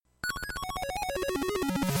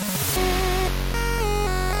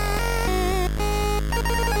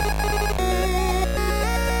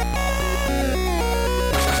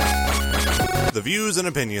views and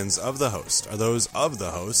opinions of the host are those of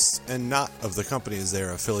the hosts and not of the companies they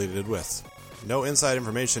are affiliated with. No inside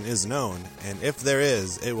information is known, and if there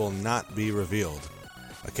is, it will not be revealed.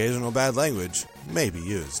 Occasional bad language may be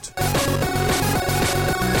used.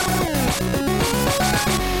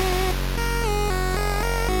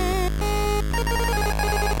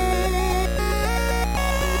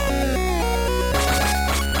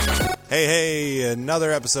 Hey,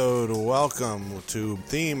 another episode. Welcome to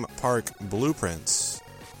Theme Park Blueprints.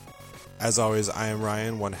 As always, I am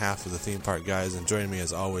Ryan, one half of the Theme Park Guys, and joining me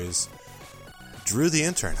as always, Drew the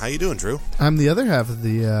intern. How you doing, Drew? I'm the other half of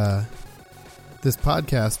the this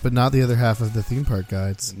podcast, but not the other half of the Theme Park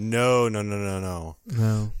Guides. No.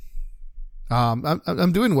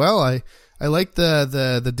 I'm doing well. I like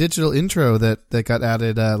the digital intro that got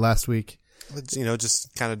added last week.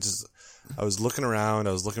 I was looking around.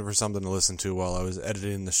 I was looking for something to listen to while I was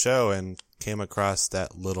editing the show, and came across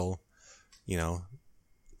that little,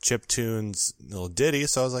 chiptunes little ditty.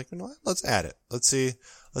 So I was like, you know what? Let's add it. Let's see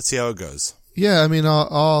how it goes. Yeah, I mean,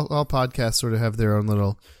 all podcasts sort of have their own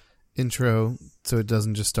little intro, so it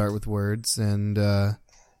doesn't just start with words. And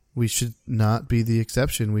we should not be the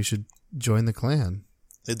exception. We should join the clan.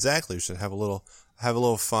 Exactly. We should have a little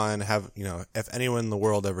fun. If anyone in the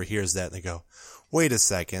world ever hears that, they go, wait a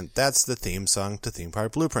second, that's the theme song to Theme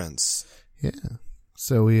Park Blueprints. Yeah.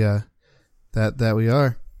 So we that we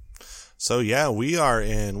are. So yeah, we are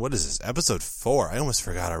in, what is this, episode 4? I almost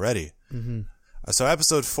forgot already. Mm-hmm. So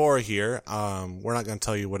episode 4 here. We're not going to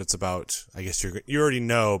tell you what it's about. I guess you already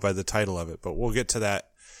know by the title of it, but we'll get to that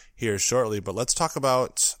here shortly. But let's talk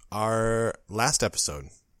about our last episode.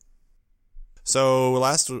 So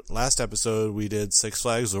last episode we did Six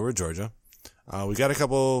Flags Over Georgia. We got a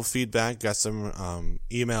couple feedback, got some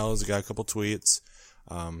emails, got a couple tweets.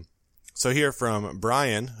 So here from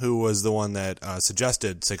Brian, who was the one that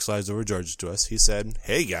suggested Six Flags Over Georgia to us. He said,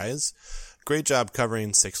 "Hey guys, great job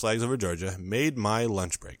covering Six Flags Over Georgia. Made my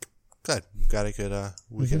lunch break." Good.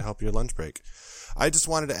 We could help your lunch break. "I just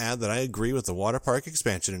wanted to add that I agree with the water park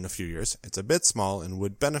expansion in a few years. It's a bit small and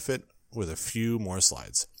would benefit with a few more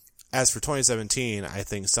slides. As for 2017, I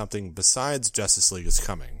think something besides Justice League is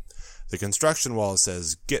coming. The construction wall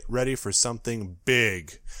says, get ready for something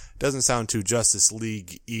big. Doesn't sound too Justice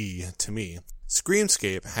League-y to me.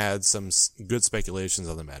 Screamscape had some good speculations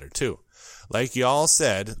on the matter, too. Like y'all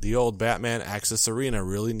said, the old Batman Access Arena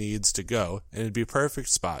really needs to go, and it'd be a perfect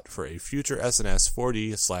spot for a future SNS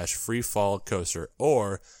 4D/freefall coaster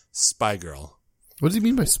or Spy Girl." What does he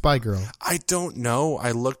mean by Spy Girl? I don't know.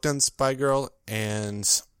 I looked on Spy Girl, and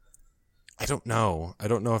I don't know. I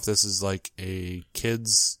don't know if this is like a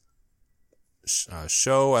kid's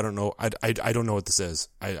show. I don't know. I don't know what this is.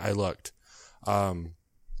 I looked.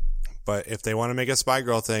 But if they want to make a Spy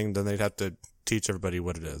Girl thing, then they'd have to teach everybody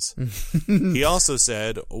what it is. He also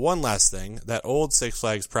said, one last thing, that old Six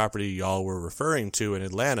Flags property y'all were referring to in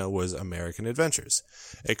Atlanta was American Adventures.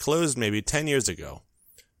 It closed maybe 10 years ago.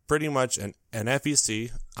 Pretty much an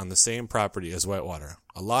FEC on the same property as Whitewater.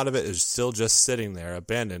 A lot of it is still just sitting there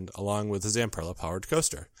abandoned along with the Zamperla powered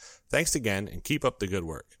coaster. Thanks again and keep up the good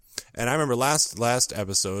work." And I remember last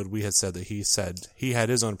episode we had said that he had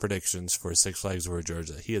his own predictions for Six Flags Over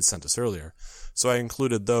Georgia that he had sent us earlier. So I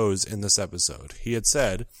included those in this episode. He had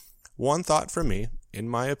said, "One thought from me, in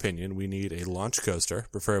my opinion, we need a launch coaster,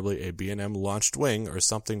 preferably a B&M launched wing or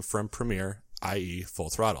something from Premier, i.e. Full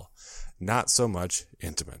Throttle. Not so much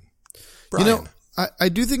Intamin." Brian. I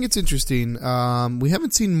do think it's interesting. We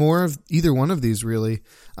haven't seen more of either one of these, really.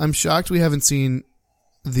 I'm shocked we haven't seen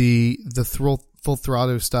the Full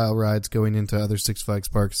Throttle style rides going into other Six Flags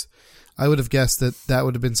parks. I would have guessed that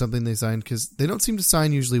would have been something they signed, because they don't seem to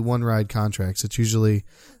sign usually one ride contracts. It's usually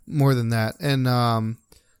more than that. And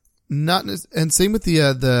same with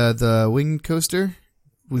the wing coaster.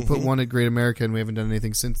 We put one at Great America, and we haven't done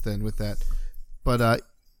anything since then with that. But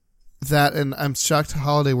that, and I'm shocked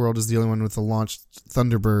Holiday World is the only one with the launched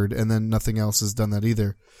Thunderbird, and then nothing else has done that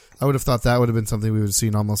either. I would have thought that would have been something we would have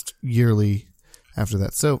seen almost yearly after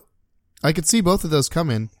that. So I could see both of those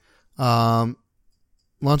coming. Launch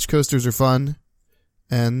coasters are fun,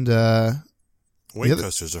 and wing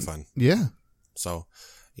coasters are fun. Yeah. So,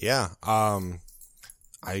 yeah. I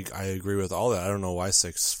agree with all that. I don't know why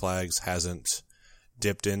Six Flags hasn't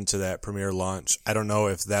dipped into that Premier launch. I don't know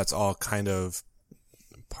if that's all kind of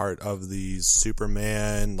part of the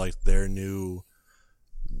Superman, like their new,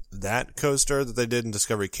 that coaster that they did in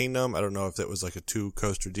Discovery Kingdom. I don't know if it was like a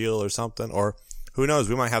 2-coaster deal or something, or who knows,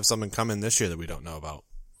 we might have something coming this year that we don't know about.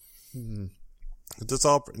 Mm-hmm. That's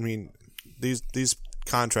all, I mean, these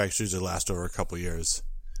contracts usually last over a couple years.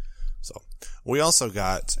 So we also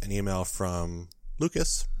got an email from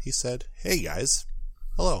Lucas, he said, "Hey guys,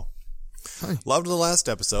 hello. Hi. Loved the last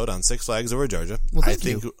episode on Six Flags Over Georgia. Well, thank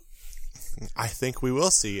you. I think we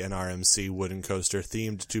will see an RMC wooden coaster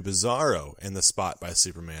themed to Bizarro in the Spot by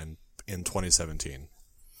Superman in 2017.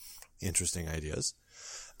 Interesting ideas.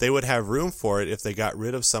 They would have room for it if they got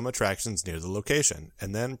rid of some attractions near the location,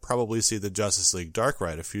 and then probably see the Justice League Dark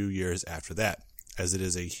Ride a few years after that, as it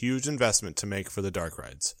is a huge investment to make for the dark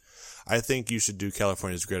rides. I think you should do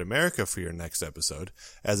California's Great America for your next episode,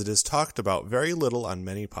 as it is talked about very little on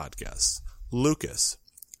many podcasts." Lucas.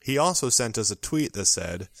 He also sent us a tweet that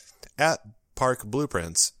said, "At Park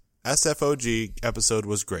Blueprints, SFOG episode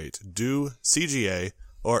was great. Do CGA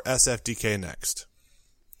or SFDK next."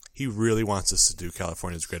 He really wants us to do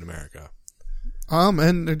California's Great America.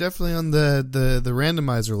 And they're definitely on the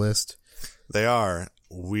randomizer list. They are.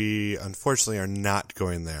 We unfortunately are not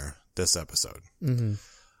going there this episode. Mm-hmm.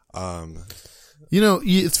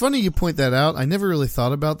 It's funny you point that out. I never really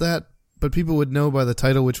thought about that, but people would know by the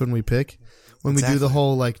title which one we pick when we do the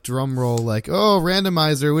whole like drum roll, like, oh,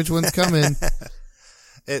 randomizer, which one's coming?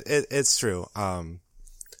 It's true.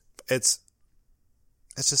 It's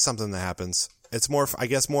just something that happens. It's more, I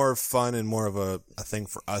guess, more fun and more of a thing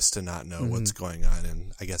for us to not know what's going on,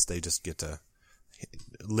 and I guess they just get to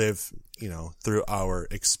live, through our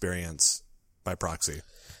experience by proxy.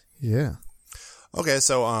 Yeah. Okay,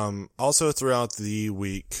 so also throughout the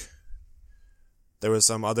week, there was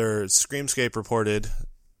some other Screamscape reported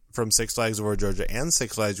from Six Flags Over Georgia and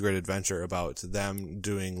Six Flags Great Adventure about them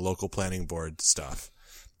doing local planning board stuff.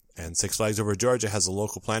 And Six Flags Over Georgia has a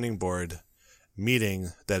local planning board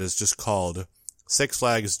meeting that is just called Six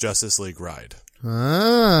Flags Justice League Ride.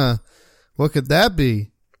 What could that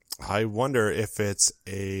be? I wonder if it's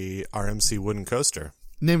a RMC wooden coaster.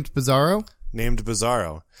 Named Bizarro? Named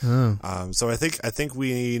Bizarro. Oh. So I think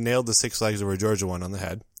we nailed the Six Flags Over Georgia one on the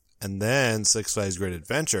head. And then Six Flags Great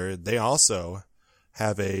Adventure, they also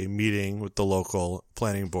have a meeting with the local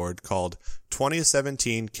planning board called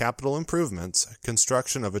 2017 Capital Improvements,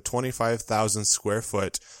 construction of a 25,000 square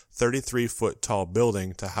foot, 33 foot tall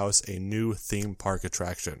building to house a new theme park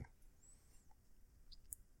attraction.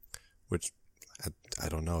 Which, I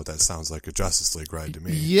don't know, that sounds like a Justice League ride to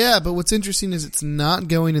me. Yeah, but what's interesting is it's not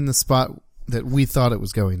going in the spot that we thought it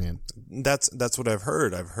was going in. That's what I've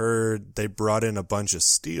heard. I've heard they brought in a bunch of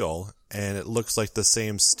steel, and it looks like the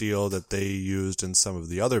same steel that they used in some of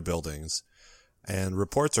the other buildings. And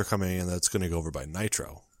reports are coming in that it's going to go over by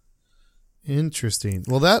Nitro. Interesting.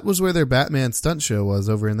 Well, that was where their Batman stunt show was,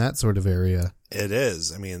 over in that sort of area. It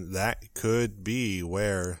is. I mean, that could be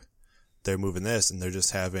where they're moving this, and they're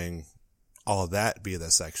just having all of that be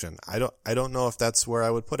the section. I don't know if that's where I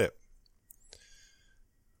would put it.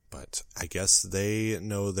 But I guess they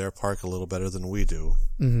know their park a little better than we do.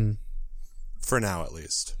 Mm-hmm. For now, at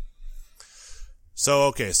least.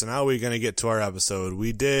 So now we're going to get to our episode.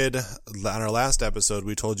 We did, on our last episode,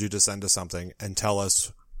 we told you to send us something and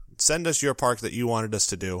send us your park that you wanted us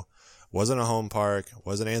to do. Wasn't a home park,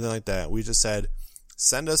 wasn't anything like that. We just said,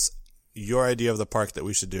 send us your idea of the park that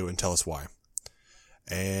we should do and tell us why.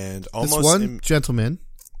 And almost this one gentleman,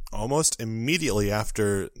 almost immediately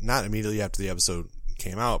after, not immediately after the episode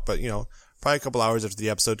came out, but probably a couple hours after the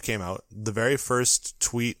episode came out, the very first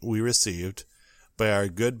tweet we received by our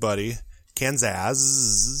good buddy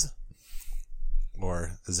Kansas,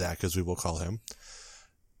 or Zach as we will call him,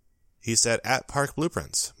 he said, "At Park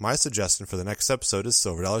Blueprints, my suggestion for the next episode is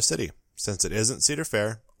Silver Dollar City, since it isn't Cedar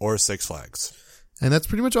Fair or Six Flags." And that's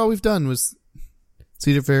pretty much all we've done was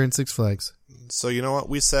Cedar Fair and Six Flags. So you know what?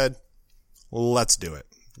 We said, let's do it.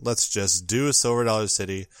 Let's just do Silver Dollar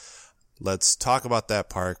City. Let's talk about that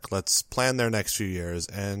park. Let's plan their next few years.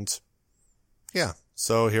 And yeah,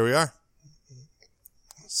 so here we are.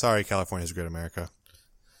 Sorry, California's Great America.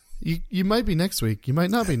 You might be next week. You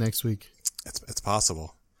might not be next week. It's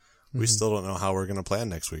possible. We still don't know how we're going to plan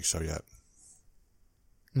next week's show yet.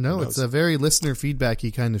 No, it's a very listener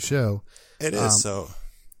feedbacky kind of show. It is.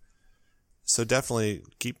 So definitely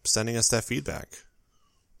keep sending us that feedback.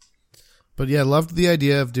 But yeah, loved the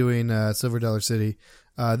idea of doing Silver Dollar City.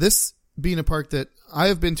 This being a park that I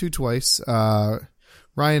have been to twice.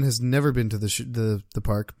 Ryan has never been to the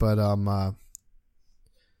park, but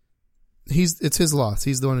it's his loss.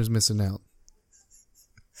 He's the one who's missing out.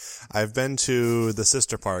 I've been to the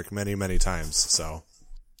sister park many, many times. So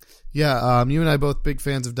yeah, you and I both big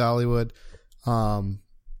fans of Dollywood.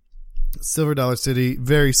 Silver Dollar City,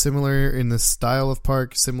 very similar in the style of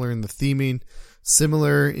park, similar in the theming,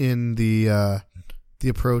 similar in the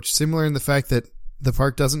approach, similar in the fact that the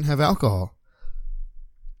park doesn't have alcohol.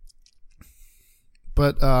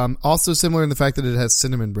 but also similar in the fact that it has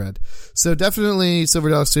cinnamon bread. So definitely Silver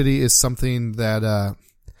Dollar City is something that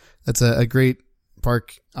that's a great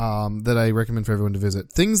park that I recommend for everyone to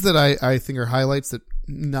visit. Things that I think are highlights that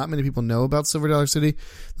not many people know about Silver Dollar City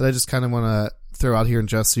that I just kind of want to throw out here and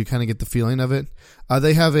just so you kind of get the feeling of it.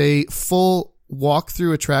 They have a full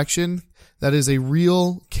walk-through attraction that is a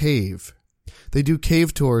real cave. They do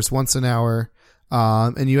cave tours once an hour,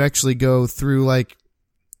 and you actually go through like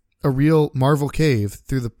a real Marvel cave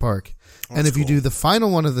through the park. And if you do the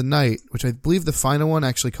final one of the night, which I believe the final one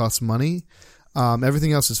actually costs money,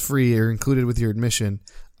 everything else is free or included with your admission.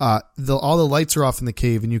 All the lights are off in the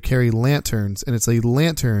cave, and you carry lanterns, and it's a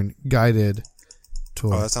lantern guided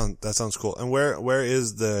tour. Oh, that sounds cool. And where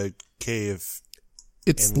is the cave?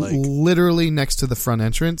 It's literally next to the front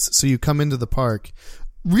entrance. So you come into the park.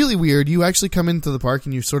 Really weird. You actually come into the park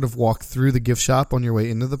and you sort of walk through the gift shop on your way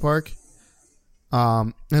into the park.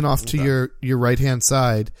 And off to your right hand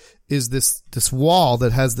side is this wall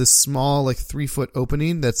that has this small, like 3-foot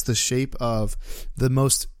opening that's the shape of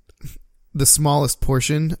the smallest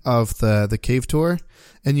portion of the cave tour.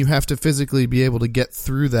 And you have to physically be able to get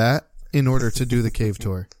through that in order to do the cave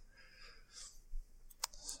tour.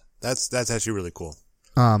 That's actually really cool.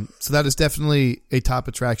 So that is definitely a top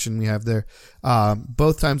attraction we have there.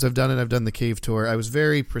 Both times I've done it, I've done the cave tour. I was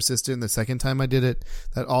very persistent the second time I did it,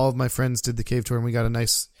 that all of my friends did the cave tour, and we got a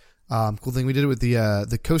nice, cool thing. We did it with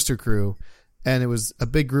the coaster crew, and it was a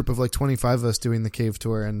big group of like 25 of us doing the cave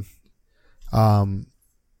tour, and,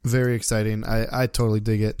 very exciting. I totally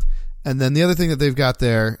dig it. And then the other thing that they've got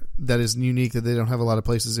there that is unique that they don't have a lot of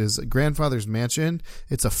places is Grandfather's Mansion.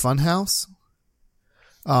 It's a fun house.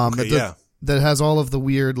 That has all of the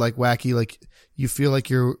weird, like wacky, like you feel like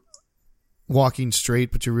you're walking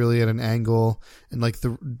straight, but you're really at an angle, and like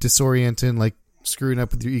the disorienting, like screwing up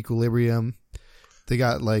with your equilibrium. They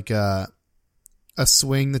got like a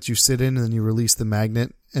swing that you sit in, and then you release the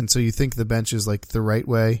magnet, and so you think the bench is like the right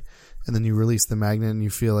way, and then you release the magnet, and you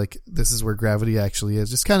feel like this is where gravity actually is.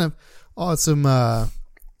 Just kind of awesome,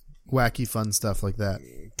 wacky, fun stuff like that.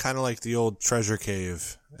 Kind of like the old treasure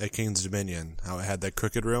cave at King's Dominion, how it had that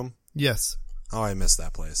crooked room. Yes. Oh, I missed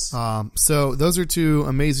that place. So those are two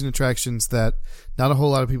amazing attractions that not a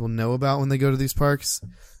whole lot of people know about when they go to these parks.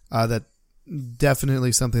 That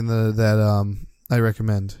definitely something that I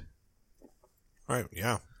recommend. All right.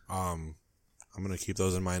 Yeah. I'm going to keep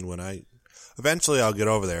those in mind when eventually I'll get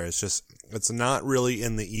over there. It's not really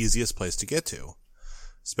in the easiest place to get to,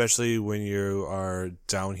 especially when you are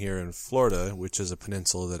down here in Florida, which is a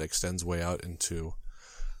peninsula that extends way out into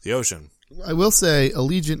the ocean. I will say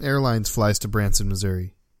Allegiant Airlines flies to Branson,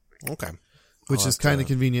 Missouri. Okay. Which is kind of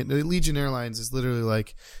convenient. Allegiant Airlines is literally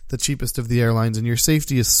like the cheapest of the airlines, and your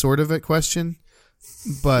safety is sort of at question,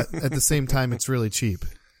 but at the same time, it's really cheap.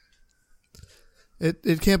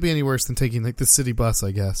 It can't be any worse than taking like the city bus,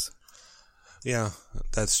 I guess. Yeah,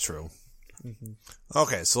 that's true. Mm-hmm.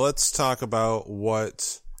 Okay, so let's talk about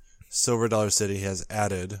what Silver Dollar City has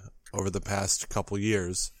added over the past couple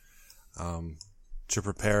years. To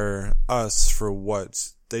prepare us for what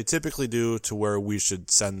they typically do to where we should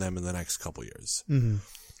send them in the next couple years. Mm-hmm.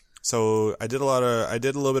 So I did a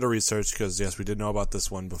little bit of research because yes, we did know about this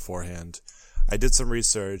one beforehand. I did some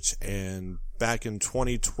research, and back in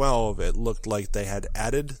 2012, it looked like they had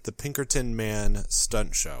added the Pinkerton Man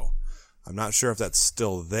stunt show. I'm not sure if that's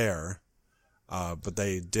still there, but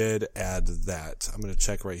they did add that. I'm going to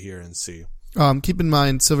check right here and see. Keep in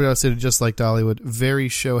mind, Silver Dollar City, just like Dollywood, very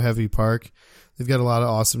show-heavy park. They've got a lot of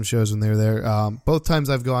awesome shows when they're there. Both times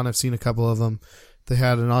I've gone, I've seen a couple of them. They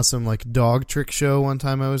had an awesome like dog trick show one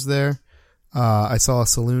time I was there. I saw a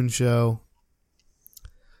saloon show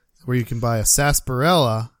where you can buy a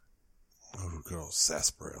sarsaparilla. Oh, girl,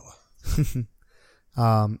 sarsaparilla.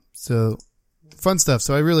 So fun stuff.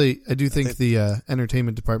 So I do think the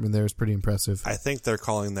entertainment department there is pretty impressive. I think they're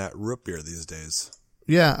calling that root beer these days.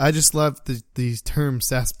 Yeah, I just love the term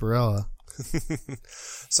sarsaparilla.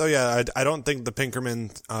 So yeah, I don't think the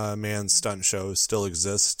Pinkerton Man stunt show still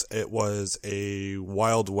exists. It was a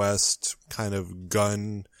Wild West kind of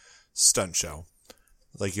gun stunt show,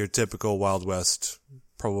 like your typical Wild West,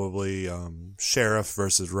 probably sheriff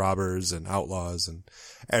versus robbers and outlaws and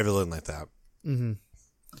everything like that. Mm-hmm.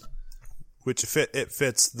 Which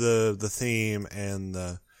fits the theme and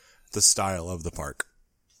the style of the park.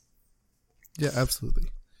 Yeah, absolutely.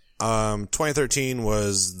 2013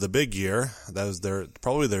 was the big year. That was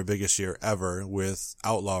probably their biggest year ever with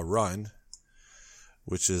Outlaw Run,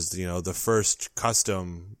 which is, the first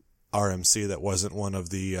custom RMC that wasn't one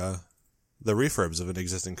of the refurbs of an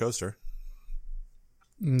existing coaster.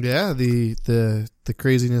 Yeah, the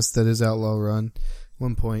craziness that is Outlaw Run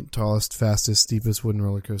 1 point, tallest, fastest, steepest wooden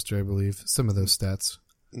roller coaster, I believe. Some of those stats.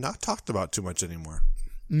 Not talked about too much anymore.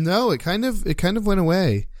 No, it kind of went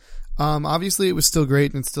away. Obviously it was still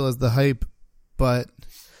great and it still has the hype, but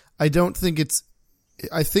I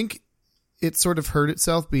think it sort of hurt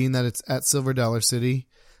itself being that it's at Silver Dollar City.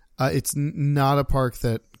 It's not a park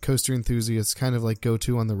that coaster enthusiasts kind of like go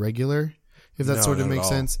to on the regular, if that sort of makes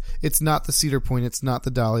sense. It's not the Cedar Point. It's not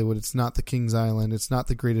the Dollywood. It's not the Kings Island. It's not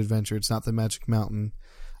the Great Adventure. It's not the Magic Mountain.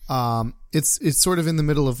 It's sort of in the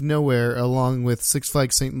middle of nowhere, along with Six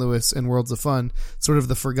Flags St. Louis and Worlds of Fun, sort of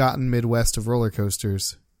the forgotten Midwest of roller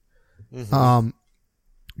coasters. Mm-hmm.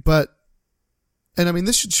 And I mean,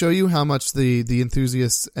 this should show you how much the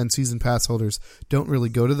enthusiasts and season pass holders don't really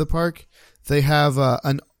go to the park. They have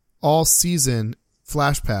an all-season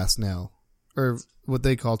Flash Pass now, or what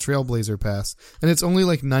they call Trailblazer Pass, and it's only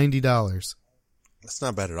like $90. That's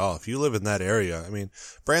not bad at all. If you live in that area, I mean,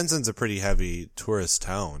 Branson's a pretty heavy tourist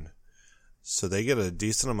town, so they get a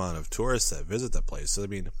decent amount of tourists that visit the place. So, I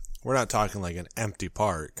mean, we're not talking like an empty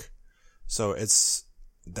park. So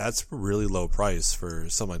that's a really low price for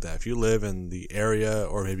something like that. If you live in the area,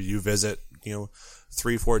 or maybe you visit,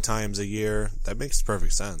 3-4 times a year, that makes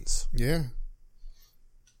perfect sense. Yeah.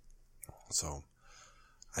 So,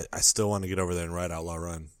 I still want to get over there and ride Outlaw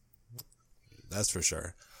Run. That's for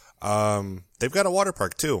sure. They've got a water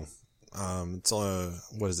park too. It's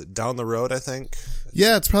down the road, I think?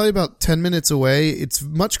 Yeah, it's probably about 10 minutes away. It's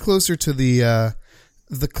much closer to the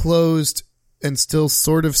closed and still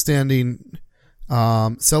sort of standing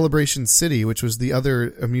Celebration City, which was the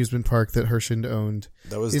other amusement park that Herschend owned.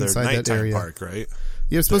 That was their nighttime park, right?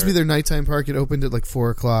 Yeah, it was supposed to be their nighttime park. It opened at like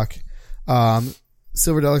 4 o'clock.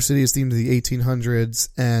 Silver Dollar City is themed to the 1800s,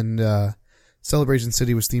 and Celebration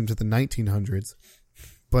City was themed to the 1900s.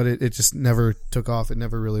 But it just never took off. It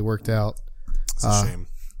never really worked out. It's a shame.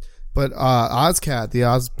 But Ozcat, the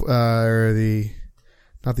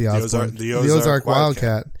Ozark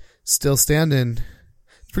Wildcat, still standing.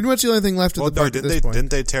 It's pretty much the only thing left of the park at this point.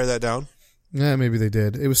 Didn't they tear that down? Yeah, maybe they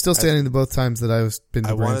did. It was still standing the both times that I've been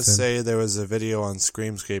to Branson. I want to say there was a video on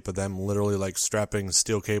Screamscape of them literally like strapping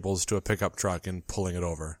steel cables to a pickup truck and pulling it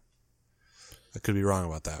over. I could be wrong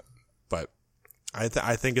about that, but I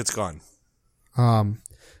think it's gone.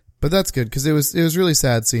 But that's good because it was really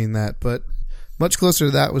sad seeing that. But much closer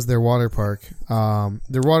to that was their water park.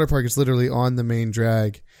 Their water park is literally on the main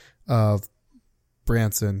drag of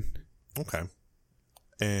Branson. Okay.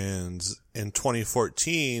 And in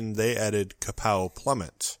 2014, they added Kapow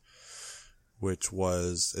Plummet, which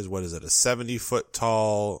was, a 70-foot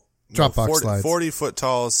tall, drop box slide. 40-foot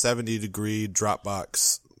tall, 70-degree drop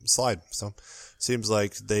box slide. So seems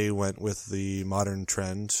like they went with the modern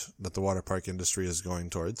trend that the water park industry is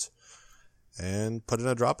going towards and put in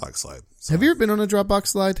a drop box slide. So, have you ever been on a drop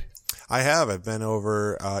box slide? I have. I've been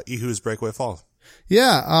over Ehu's Breakaway Fall.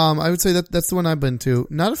 Yeah, I would say that's the one I've been to.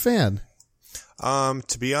 Not a fan.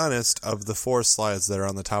 To be honest, of the 4 slides that are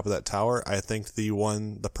on the top of that tower, I think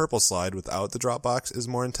the purple slide without the drop box is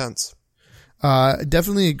more intense.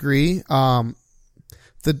 Definitely agree.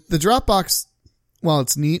 The drop box, while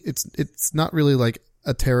it's neat, it's not really like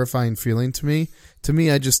a terrifying feeling to me. To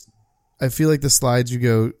me, I feel like the slides, you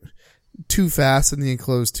go too fast in the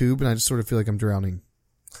enclosed tube, and I just sort of feel like I'm drowning.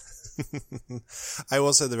 I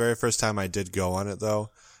will say the very first time I did go on it, though,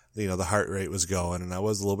 the heart rate was going, and I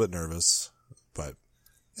was a little bit nervous. But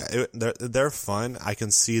they're fun. I can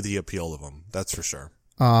see the appeal of them. That's for sure.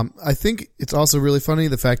 I think it's also really funny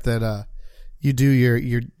the fact that you do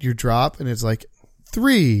your drop and it's like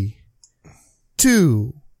 3,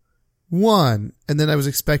 2, 1, and then I was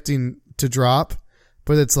expecting to drop,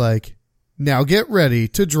 but it's like now get ready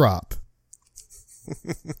to drop,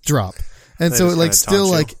 drop, and so it like still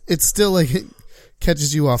like it's still like it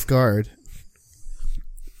catches you off guard.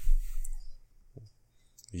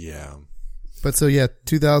 Yeah. But so yeah,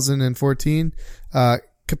 2014,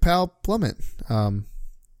 Kapow Plummet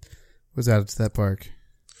was added to that park.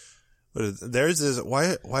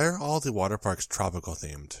 Why are all the water parks tropical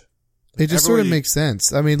themed? It just sort of makes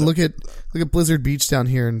sense. I mean, look at Blizzard Beach down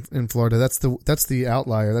here in Florida. That's the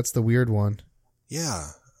outlier. That's the weird one. Yeah,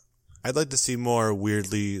 I'd like to see more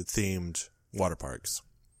weirdly themed water parks.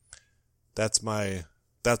 That's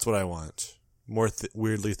what I want. More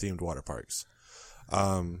weirdly themed water parks.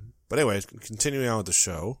 But anyway, continuing on with the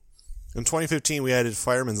show. In 2015, we added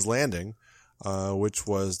Fireman's Landing, which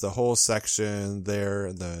was the whole section there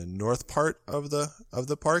in the north part of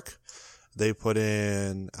the park. They put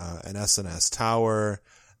in an S&S tower.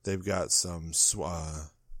 They've got some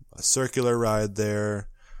a circular ride there.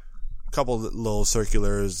 A couple of little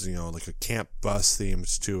circulars, like a camp bus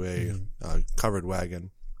themed to a covered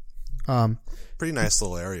wagon. Pretty nice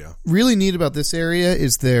little area. Really neat about this area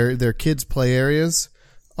is their kids' play areas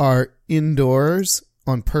are indoors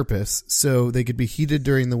on purpose, so they could be heated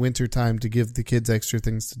during the winter time to give the kids extra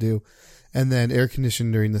things to do, and then air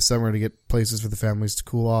conditioned during the summer to get places for the families to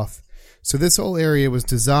cool off. So this whole area was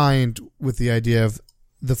designed with the idea of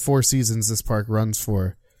the 4 seasons this park runs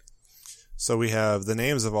for. So we have the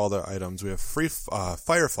names of all the items. We have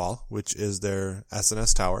Firefall, which is their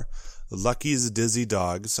SNS tower. Lucky's Dizzy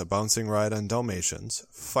Dogs, a bouncing ride on Dalmatians.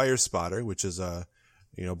 Fire Spotter, which is a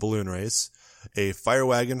balloon race. A Fire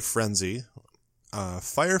Wagon Frenzy.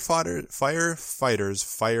 Firefighters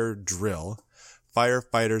Fire Drill.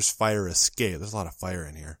 Firefighters Fire Escape. There's a lot of fire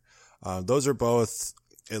in here. Those are both,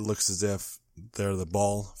 it looks as if they're the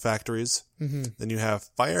ball factories. Mm-hmm. Then you have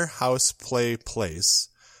Firehouse Play Place,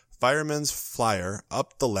 Fireman's Flyer,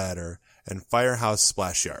 Up the Ladder, and Firehouse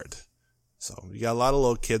Splash Yard. So you got a lot of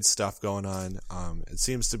little kids stuff going on. It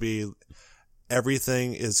seems to be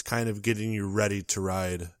everything is kind of getting you ready to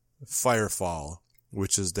ride Firefall,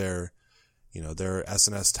 which is their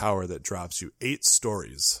SNS tower that drops you 8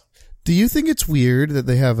 stories. Do you think it's weird that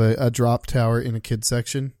they have a drop tower in a kid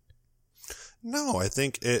section? No, I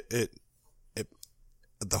think it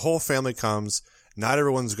the whole family comes. Not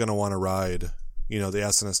everyone's going to want to ride, the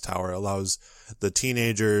SNS tower. It allows the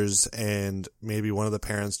teenagers and maybe one of the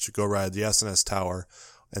parents to go ride the SNS tower,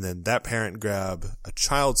 and then that parent grab a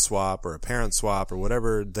child swap or a parent swap or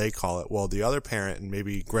whatever they call it. Well, the other parent and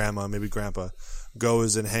maybe grandma, maybe grandpa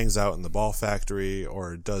goes and hangs out in the ball factory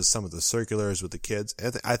or does some of the circulars with the kids.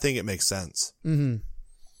 I think it makes sense. Mm-hmm.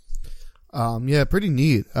 Yeah, pretty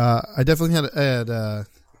neat. I definitely had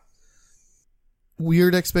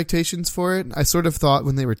weird expectations for it. I sort of thought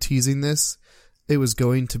when they were teasing this, it was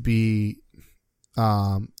going to be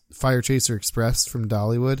Fire Chaser Express from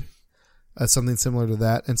Dollywood, something similar to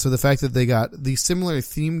that. And so the fact that they got the similar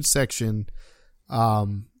themed section, but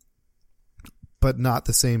not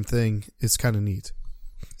the same thing, is kind of neat.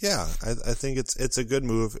 Yeah, I think it's a good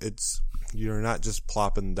move. You're not just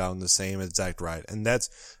plopping down the same exact ride, and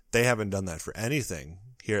they haven't done that for anything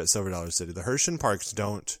here at Silver Dollar City. The Herschend parks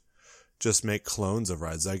don't just make clones of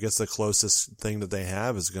rides. I guess the closest thing that they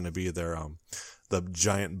have is going to be their the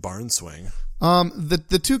giant barn swing.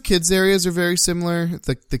 The 2 kids areas are very similar.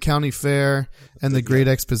 The county fair and the Great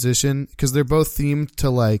Exposition, because they're both themed to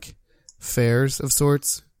like fairs of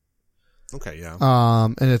sorts. Okay, yeah.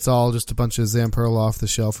 And it's all just a bunch of Zamperla off the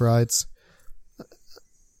shelf rides.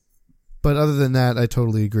 But other than that, I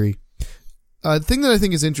totally agree. The thing that I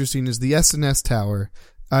think is interesting is the SNS Tower.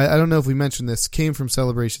 I don't know if we mentioned this, came from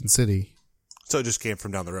Celebration City. So it just came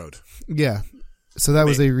from down the road. Yeah. So that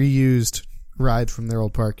was a reused ride from their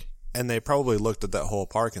old park. And they probably looked at that whole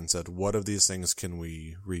park and said, what of these things can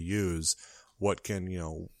we reuse? What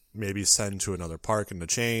can, maybe send to another park in the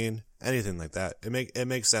chain? Anything like that. It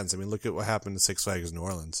makes sense. I mean, look at what happened to Six Flags New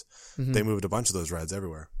Orleans. Mm-hmm. They moved a bunch of those rides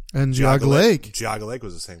everywhere. And Geauga Lake. Geauga Lake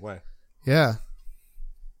was the same way. Yeah.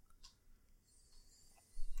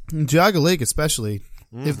 Geauga Lake especially.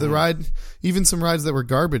 Mm-hmm. If the ride, even some rides that were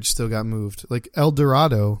garbage still got moved, like El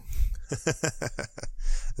Dorado.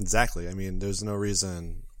 Exactly. I mean, there's no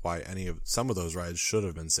reason why some of those rides should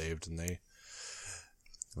have been saved, and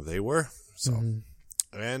they were. So,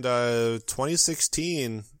 And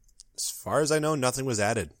 2016, as far as I know, nothing was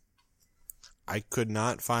added. I could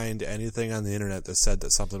not find anything on the internet that said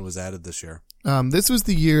that something was added this year. This was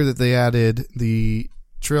the year that they added the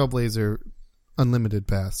Trailblazer Unlimited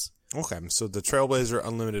Pass. Okay, so the Trailblazer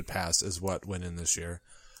Unlimited Pass is what went in this year.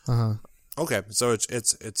 Uh-huh. Okay, so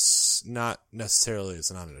it's not necessarily,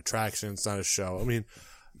 it's not an attraction, it's not a show. I mean,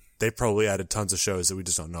 they probably added tons of shows that we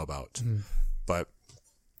just don't know about. Mm-hmm. But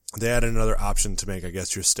they added another option to make, I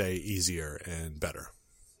guess, your stay easier and better.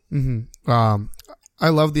 Mm-hmm. I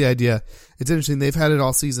love the idea. It's interesting. They've had it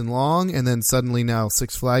all season long, and then suddenly now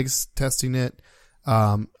Six Flags testing it.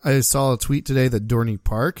 I saw a tweet today that Dorney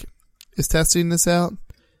Park is testing this out.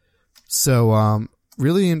 So,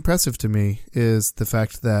 really impressive to me is the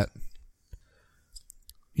fact that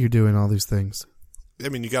you're doing all these things. I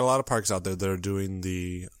mean, you got a lot of parks out there that are doing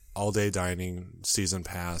the all-day dining season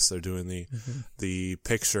pass. They're doing the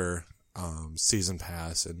picture season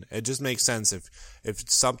pass, and it just makes sense if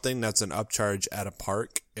it's something that's an upcharge at a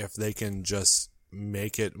park, if they can just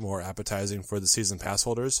make it more appetizing for the season pass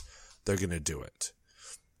holders, they're going to do it.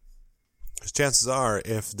 Because chances are,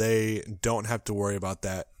 if they don't have to worry about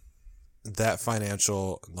that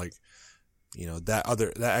financial,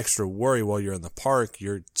 that extra worry while you're in the park,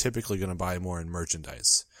 you're typically going to buy more in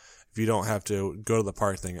merchandise. If you don't have to go to the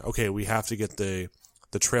park thinking, okay, we have to get the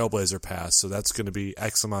the Trailblazer Pass, so that's going to be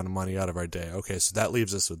X amount of money out of our day. Okay, so that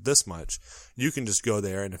leaves us with this much. You can just go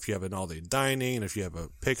there, and if you have an all-day dining, and if you have a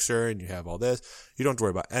picture, and you have all this, you don't have to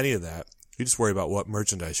worry about any of that. You just worry about what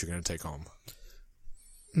merchandise you're going to take home.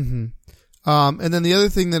 Mm-hmm. And then the other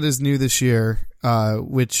thing that is new this year,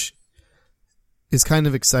 which is kind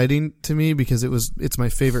of exciting to me because it's my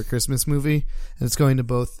favorite Christmas movie, and it's going to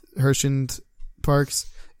both Herschend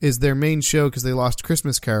parks, is their main show, because they lost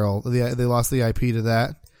Christmas Carol. They lost the IP to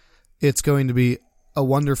that. It's going to be A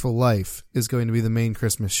Wonderful Life is going to be the main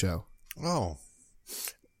Christmas show. Oh.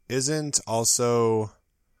 Isn't also...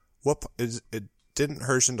 Didn't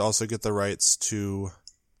Herschend also get the rights to...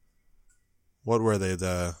 What were they?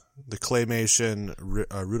 The claymation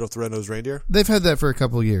Rudolph the Red-Nosed Reindeer? They've had that for a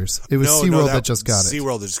couple of years. It was SeaWorld that just got it.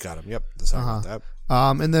 SeaWorld that just got them. Yep. Sorry about that.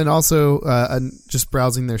 And then also, just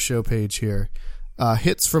browsing their show page here,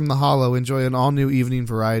 Hits from the Hollow enjoy an all-new evening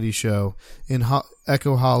variety show in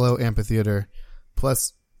Echo Hollow Amphitheater.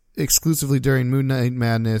 Plus, exclusively during Moon Night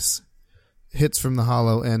Madness, Hits from the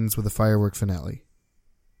Hollow ends with a firework finale.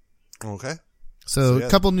 Okay. So a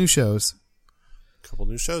couple new shows.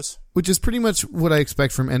 Which is pretty much what I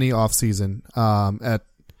expect from any off-season at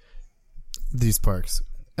these parks.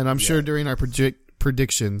 And I'm sure during our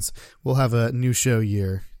predictions, we'll have a new show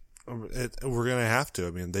year. We're going to have to.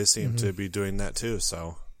 I mean, they seem to be doing that too,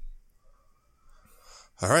 so.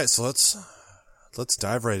 All right, so let's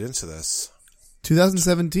dive right into this.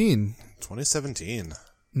 2017.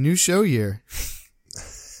 New show year.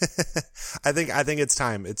 I think it's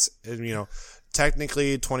time. It's,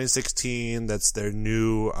 technically 2016, that's their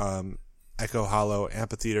new Echo Hollow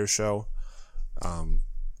Amphitheater show.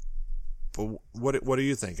 But what are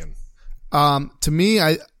you thinking? To me,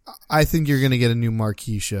 I think you're going to get a new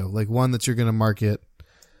marquee show, like one that you're going to market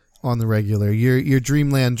on the regular. Your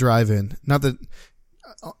Dreamland Drive-In. Not that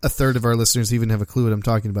a third of our listeners even have a clue what I'm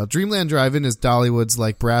talking about. Dreamland Drive-In is Dollywood's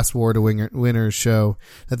like Brass War to Winners show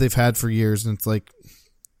that they've had for years, and it's like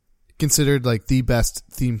considered like the best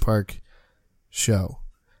theme park show.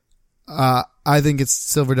 I think it's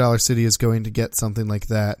Silver Dollar City is going to get something like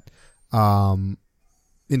that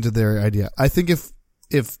into their idea. I think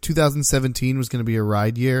if 2017 was going to be a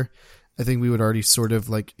ride year, I think we would already sort of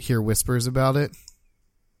like hear whispers about it.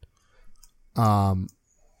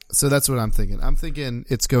 So that's what I'm thinking. I'm thinking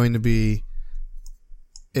it's going to be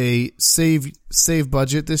a save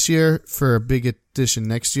budget this year for a big addition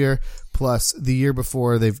next year. Plus the year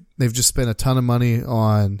before they've just spent a ton of money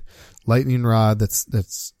on Lightning Rod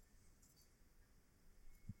that's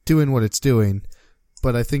doing what it's doing.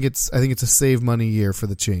 But I think it's a save money year for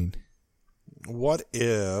the chain. What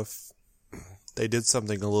if they did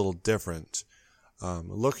something a little different?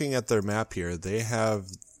 Looking at their map here, they have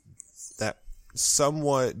that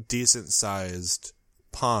somewhat decent-sized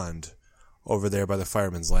pond over there by the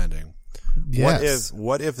Fireman's Landing. Yes.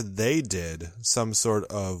 What if they did some sort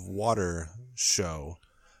of water show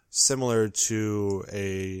similar to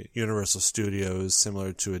a Universal Studios,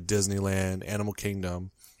 similar to a Disneyland, Animal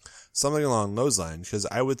Kingdom, something along those lines? Because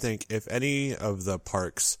I would think if any of the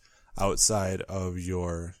parks outside of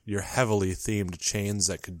your heavily themed chains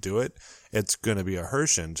that could do it, it's going to be a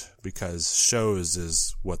Herschend, because shows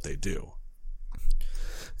is what they do.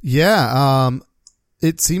 Yeah,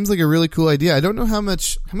 it seems like a really cool idea. I don't know how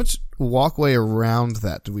much walkway around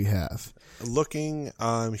that do we have. Looking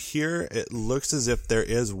here, it looks as if there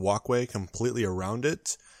is walkway completely around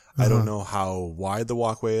it. I don't know how wide the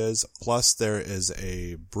walkway is. Plus, there is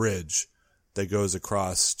a bridge that goes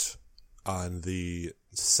across on the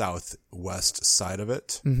southwest side of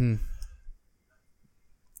it. Mm-hmm.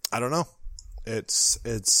 I don't know. It's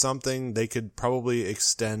something they could probably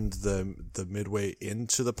extend the midway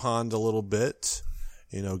into the pond a little bit.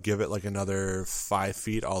 Give it like another 5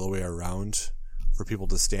 feet all the way around for people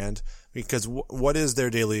to stand. Because what is their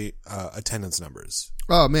daily attendance numbers?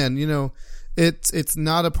 Oh man, it's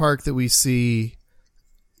not a park that we see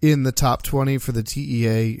in the top 20 for the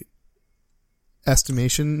TEA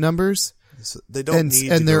estimation numbers. So they don't need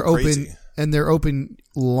to go crazy. And they're open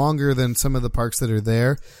longer than some of the parks that are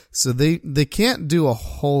there, so they can't do a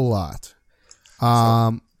whole lot.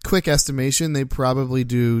 Quick estimation, they probably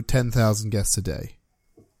do 10,000 guests a day.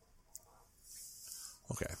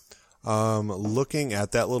 Okay. Looking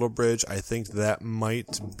at that little bridge, I think that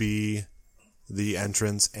might be the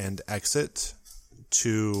entrance and exit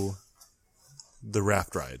to the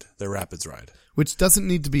Rapids ride. Which doesn't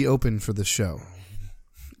need to be open for the show.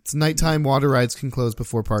 It's nighttime, water rides can close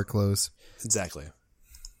before park close. Exactly.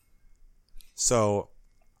 So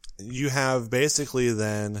you have basically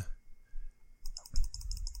then,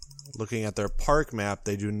 looking at their park map,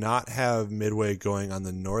 they do not have Midway going on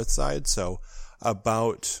the north side. So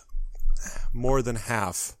about more than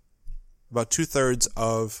half, about 2/3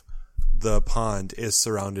 of the pond is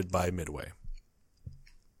surrounded by Midway.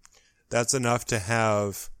 That's enough to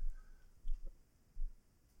have,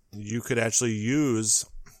 you could actually use,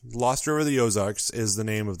 Lost River of the Ozarks is the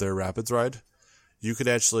name of their rapids ride. You could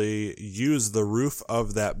actually use the roof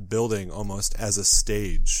of that building almost as a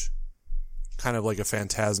stage, kind of like a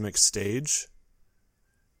phantasmic stage,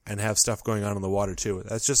 and have stuff going on in the water too.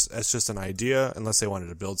 That's just an idea, unless they wanted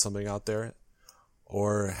to build something out there,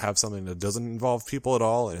 or have something that doesn't involve people at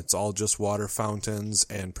all, and it's all just water fountains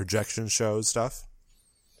and projection shows stuff.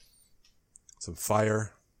 Some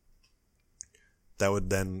fire. That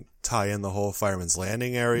would then tie in the whole Fireman's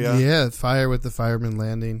Landing area. Yeah, fire with the Fireman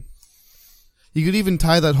Landing. You could even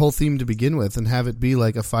tie that whole theme to begin with and have it be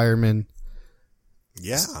like a fireman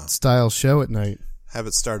style show at night. Have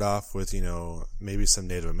it start off with, maybe some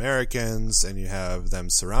Native Americans, and you have them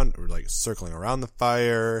circling around the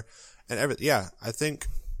fire and everything. Yeah, I think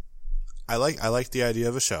I like the idea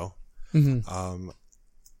of a show. Mm-hmm.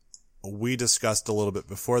 We discussed a little bit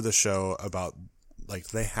before the show about,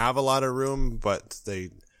 they have a lot of room, but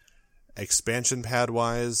expansion pad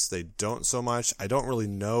wise, they don't so much. I don't really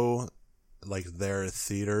know their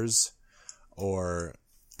theaters or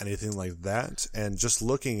anything like that. And just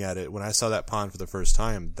looking at it, when I saw that pond for the first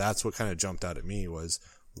time, that's what kind of jumped out at me was,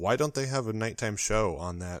 why don't they have a nighttime show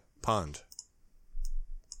on that pond?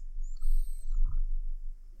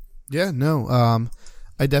 Yeah, no.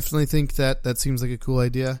 I definitely think that seems like a cool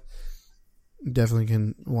idea. Definitely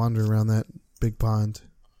can wander around that big pond.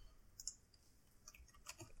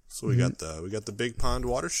 So we got the Big Pond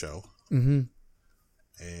Water Show. Mm-hmm.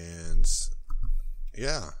 And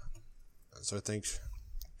yeah, so I think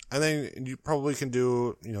you probably can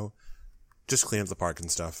do, just clean up the park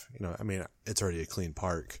and stuff. It's already a clean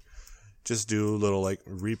park. Just do little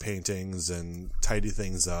repaintings and tidy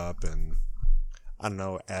things up, and I don't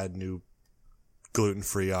know, add new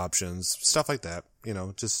gluten-free options, stuff like that.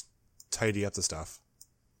 Just tidy up the stuff.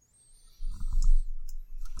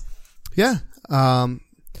 Yeah.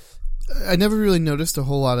 I never really noticed a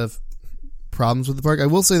whole lot of problems with the park. I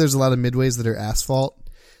will say there's a lot of midways that are asphalt.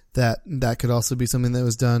 That could also be something that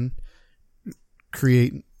was done.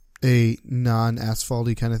 Create a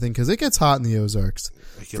non-asphalty kind of thing, because it gets hot in the Ozarks.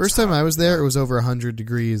 First time I was there, it was over 100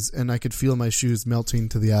 degrees, and I could feel my shoes melting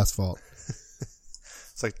to the asphalt.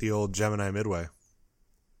 It's like the old Gemini Midway.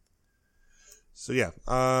 So yeah,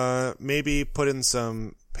 maybe put in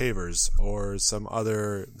some pavers or some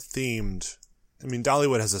other themed.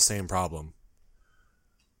 Dollywood has the same problem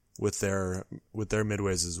with their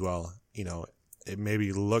midways as well. It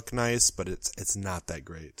maybe look nice, but it's not that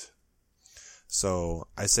great. So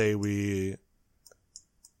I say we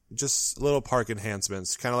just little park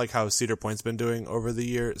enhancements, kind of like how Cedar Point's been doing over the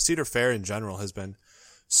year. Cedar Fair in general has been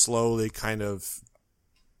slowly kind of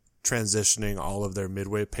transitioning all of their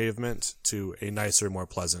midway pavement to a nicer, more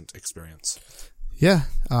pleasant experience. Yeah.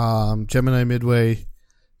 Gemini Midway,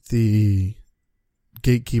 the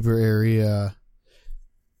Gatekeeper area,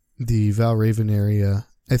 the Valraven area.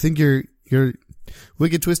 I think your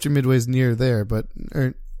Wicked Twister Midway's near there, but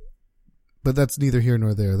that's neither here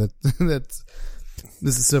nor there.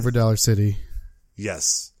 This is Silver Dollar City.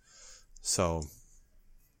 Yes. So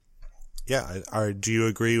yeah, do you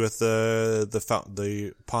agree with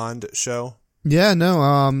the pond show? Yeah,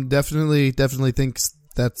 no, definitely thinks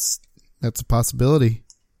that's a possibility.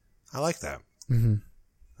 I like that. Mm-hmm.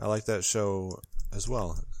 I like that show as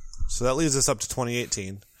well. So that leaves us up to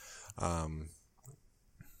 2018.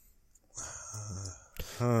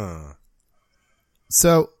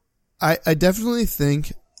 So I definitely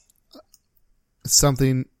think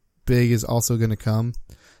something big is also going to come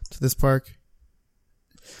to this park.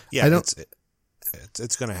 Yeah,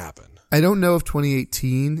 it's going to happen. I don't know if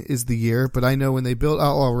 2018 is the year, but I know when they built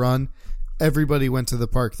Outlaw Run, everybody went to the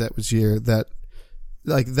park that year. That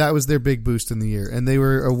was their big boost in the year, and they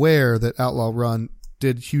were aware that Outlaw Run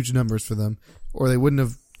did huge numbers for them, or they wouldn't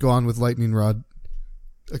have gone with Lightning Rod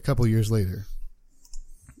a couple years later.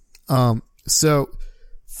 So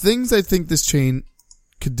things I think this chain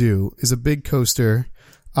could do is a big coaster.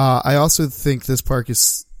 I also think this park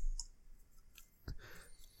is,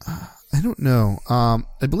 I don't know.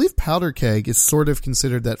 I believe Powder Keg is sort of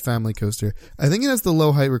considered that family coaster. I think it has the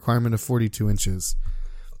low height requirement of 42 inches.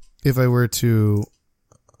 If I were to...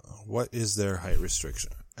 What is their height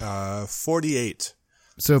restriction? 48.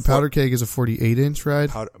 So Powder Keg is a 48-inch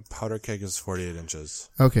ride? Powder Keg is 48 inches.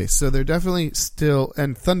 Okay, so they're definitely still...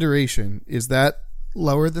 And Thunderation, is that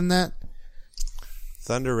lower than that?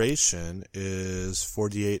 Thunderation is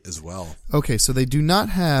 48 as well. Okay, so they do not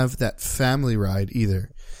have that family ride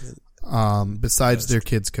either. besides their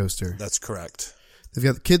kids coaster. That's correct. They've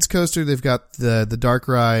got the kids coaster. They've got the dark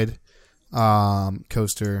ride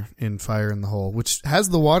coaster in Fire in the Hole, which has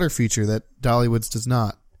the water feature that Dollywood's does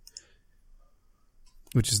not,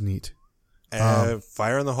 which is neat.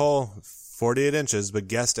 Fire in the Hole, 48 inches, but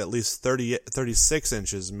guessed at least 36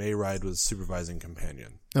 inches may ride with supervising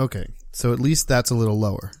companion. Okay, so at least that's a little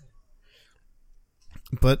lower.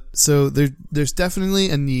 But so there's definitely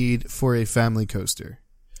a need for a family coaster.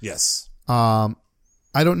 Yes. I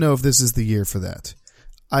don't know if this is the year for that.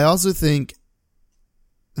 I also think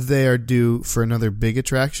they are due for another big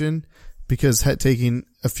attraction because taking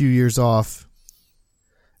a few years off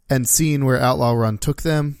and seeing where Outlaw Run took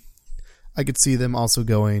them, I could see them also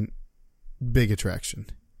going big attraction.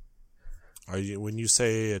 When you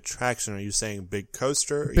say attraction, are you saying big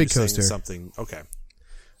coaster? Or big are you coaster. Saying something. Okay.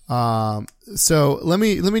 So let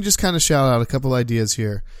me just kind of shout out a couple ideas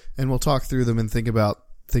here, and we'll talk through them and think about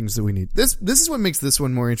things that we need. This is what makes this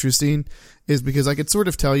one more interesting, is because I could sort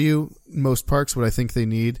of tell you most parks what I think they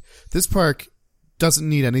need. This park doesn't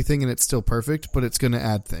need anything, and it's still perfect, but it's going to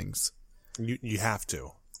add things. You have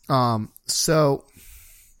to. So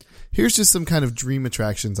here's just some kind of dream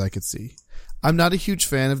attractions I could see. I'm not a huge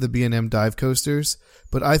fan of the B&M dive coasters,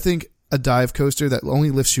 but I think a dive coaster that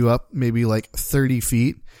only lifts you up maybe like 30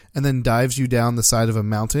 feet and then dives you down the side of a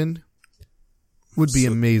mountain would be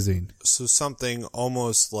amazing. So something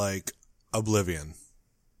almost like Oblivion.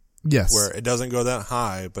 Yes. Where it doesn't go that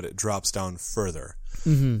high, but it drops down further.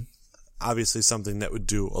 Mm-hmm. Obviously something that would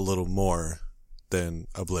do a little more than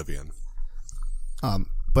Oblivion.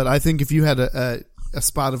 But I think if you had a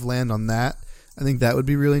spot of land on that, I think that would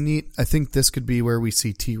be really neat. I think this could be where we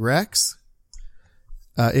see T-Rex.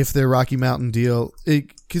 If their Rocky Mountain deal,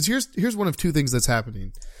 because here's one of two things that's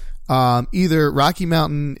happening. Either Rocky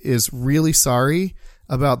Mountain is really sorry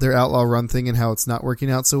about their Outlaw Run thing and how it's not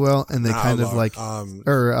working out so well, and they kind of like,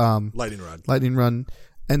 Lightning Run,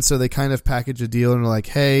 and so they kind of package a deal and are like,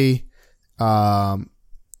 hey,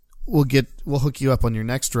 we'll hook you up on your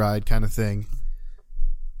next ride, kind of thing.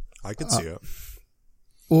 I could see it.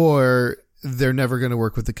 Or they're never going to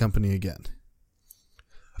work with the company again.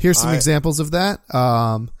 Here's some examples of that.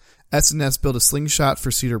 S&S built a slingshot for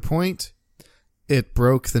Cedar Point. It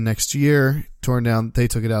broke the next year, torn down. They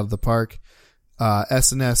took it out of the park.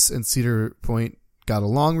 S&S and Cedar Point got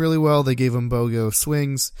along really well. They gave them BOGO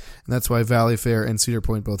swings, and that's why Valley Fair and Cedar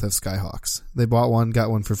Point both have Skyhawks. They bought one, got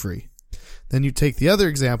one for free. Then you take the other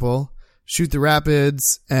example, Shoot the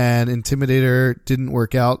Rapids and Intimidator didn't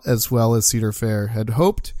work out as well as Cedar Fair had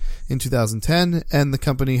hoped in 2010, and the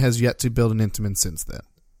company has yet to build an Intamin since then.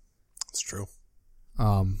 It's true.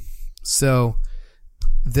 So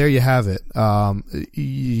there you have it.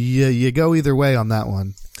 You go either way on that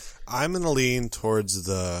one. I'm going to lean towards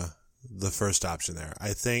the first option there.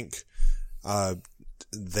 I think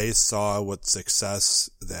they saw what success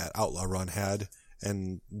that Outlaw Run had,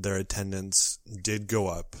 and their attendance did go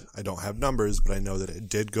up. I don't have numbers, but I know that it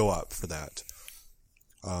did go up for that.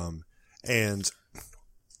 And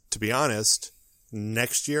to be honest,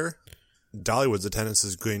 next year, Dollywood's attendance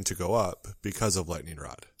is going to go up because of Lightning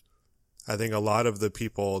Rod. I think a lot of the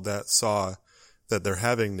people that saw that they're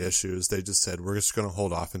having issues, they just said, we're just going to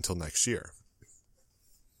hold off until next year.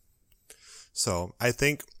 So I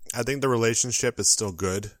think the relationship is still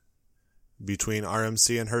good between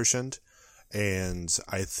RMC and Herschend, and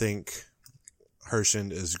I think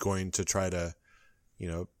Herschend is going to try to,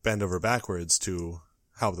 bend over backwards to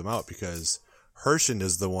help them out, because Herschend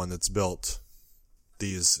is the one that's built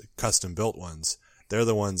these custom built ones. They're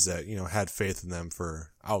the ones that, had faith in them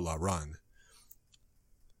for Outlaw Run.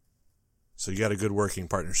 So you got a good working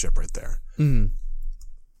partnership right there. Mm-hmm.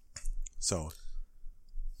 So,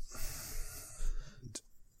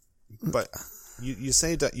 but you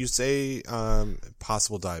say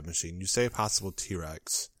possible dive machine. You say possible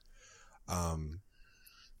T-Rex. I'm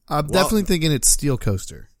definitely thinking it's Steel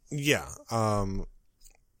Coaster. Yeah.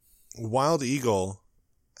 Wild Eagle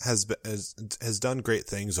has done great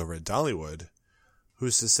things over at Dollywood.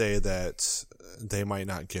 Who's to say that they might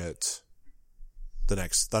not get the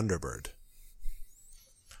next Thunderbird?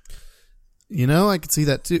 I could see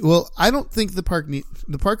that too. Well, I don't think the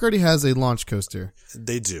park already has a launch coaster.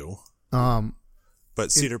 They do.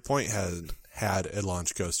 But Cedar Point had a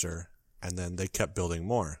launch coaster, and then they kept building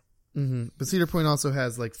more. Mm-hmm. But Cedar Point also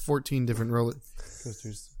has like 14 different roller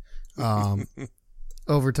coasters.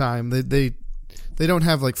 Over time, they don't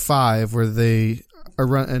have like 5 where they are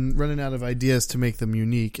running out of ideas to make them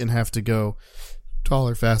unique and have to go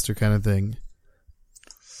taller, faster kind of thing.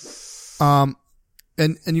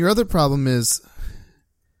 And your other problem is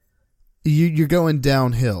you're going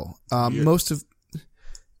downhill.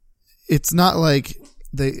 it's not like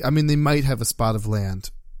they might have a spot of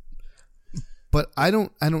land, but I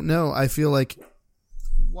don't know. I feel like,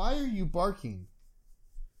 why are you barking?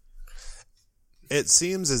 It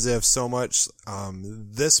seems as if so much,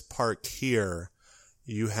 this park here,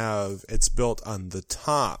 it's built on the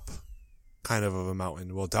top kind of a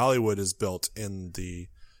mountain. Well, Dollywood is built in the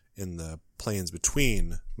plains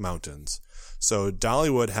between mountains. So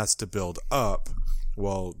Dollywood has to build up.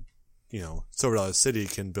 Well, Silver Dollar City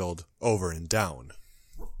can build over and down.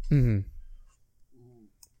 Mm-hmm.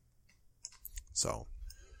 So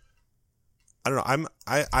I don't know.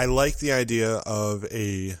 I like the idea of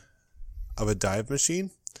a dive machine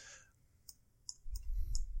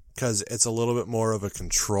because it's a little bit more of a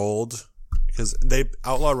controlled. Because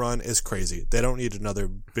Outlaw Run is crazy. They don't need another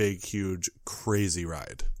big, huge, crazy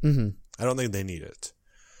ride. Mm-hmm. I don't think they need it.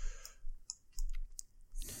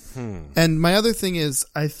 And my other thing is,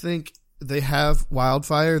 I think they have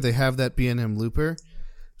Wildfire. They have that B&M Looper.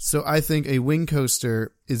 So I think a wing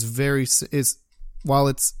coaster is while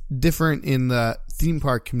it's different in the theme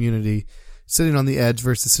park community, sitting on the edge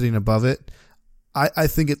versus sitting above it, I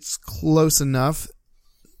think it's close enough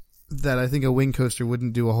that I think a wing coaster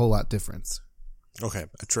wouldn't do a whole lot difference. Okay,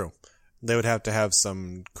 true. They would have to have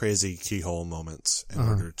some crazy keyhole moments in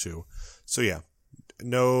order to. So yeah,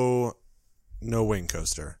 no wing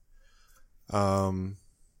coaster. That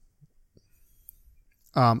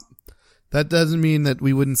doesn't mean that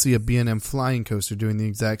we wouldn't see a B&M flying coaster doing the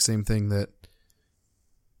exact same thing that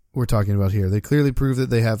we're talking about here. They clearly prove that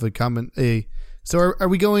they have So are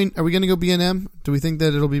we going to go B&M? Do we think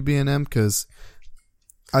that it'll be B&M? Because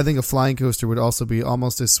I think a flying coaster would also be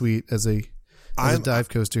almost as sweet as a dive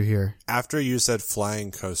coaster here. After you said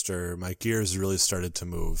flying coaster, my gears really started to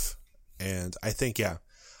move. And I think, yeah,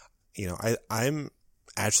 I'm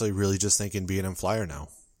actually really just thinking B&M Flyer now.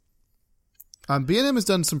 B&M has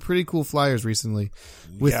done some pretty cool flyers recently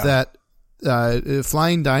with that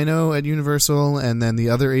Flying Dino at Universal, and then the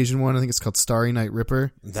other Asian one, I think it's called Starry Night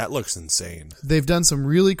Ripper. That looks insane. They've done some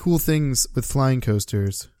really cool things with flying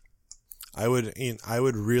coasters. I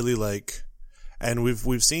would really like, and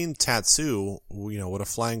we've seen Tatsu, what a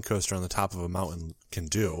flying coaster on the top of a mountain can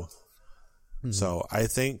do. Mm-hmm. So I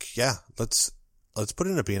think, yeah, let's put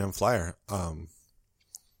in a B&M Flyer.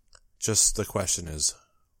 Just the question is,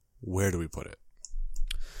 where do we put it?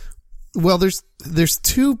 Well, there's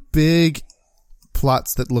two big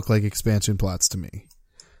plots that look like expansion plots to me.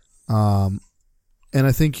 And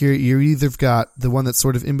I think you're either got the one that's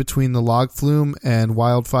sort of in between the log flume and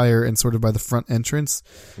Wildfire and sort of by the front entrance,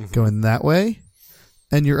 going that way.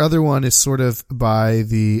 And your other one is sort of by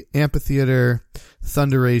the amphitheater,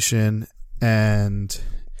 Thunderation, and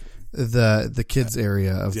the kids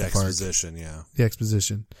area of the park. The exposition, yeah. The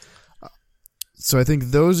exposition. So I think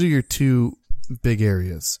those are your two big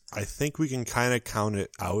areas. I think we can kind of count it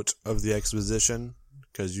out of the exposition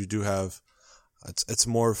because you do have... It's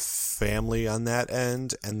more family on that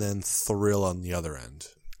end, and then thrill on the other end.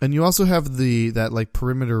 And you also have that like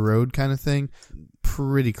perimeter road kind of thing,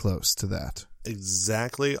 pretty close to that.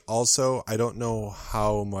 Exactly. Also, I don't know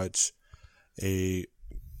how much a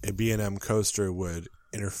B&M coaster would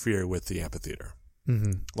interfere with the amphitheater.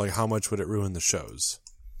 Mm-hmm. Like, how much would it ruin the shows?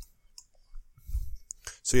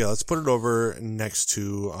 So yeah, let's put it over next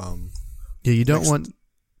to. You don't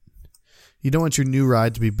want your new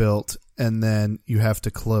ride to be built and then you have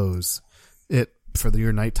to close it for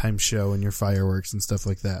your nighttime show and your fireworks and stuff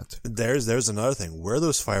like that. There's another thing. Where are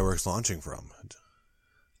those fireworks launching from?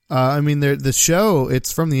 The show,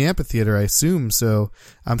 it's from the amphitheater, I assume. So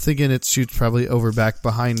I'm thinking it shoots probably over back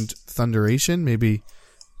behind Thunderation, maybe.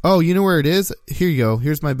 Oh, you know where it is? Here you go.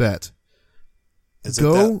 Here's my bet. Is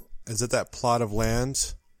it that plot of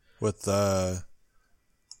land with that's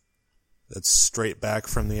straight back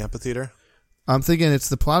from the amphitheater? I'm thinking it's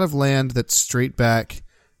the plot of land that's straight back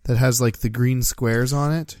that has like the green squares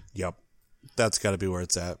on it. Yep. That's got to be where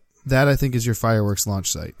it's at. That I think is your fireworks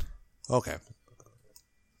launch site. Okay.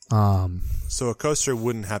 So a coaster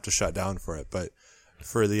wouldn't have to shut down for it, but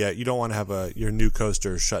for the you don't want to have your new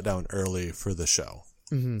coaster shut down early for the show.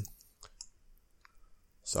 Mm-hmm.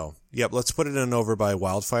 So, yep, let's put it in over by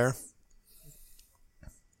Wildfire.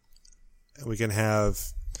 And we can have,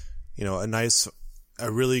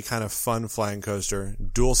 a really kind of fun flying coaster,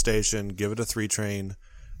 dual station, give it a 3-train,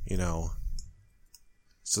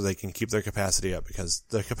 so they can keep their capacity up because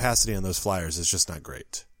the capacity on those flyers is just not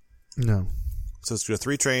great. No. So let's do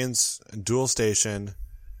 3 trains, dual station,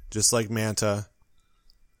 just like Manta.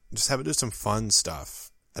 Just have it do some fun stuff.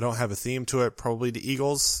 I don't have a theme to it, probably the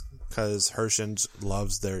Eagles, because Herschend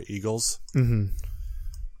loves their Eagles. Mm-hmm.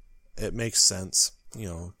 It makes sense.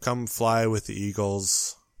 Come fly with the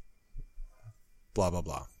Eagles. blah, blah,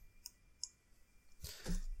 blah.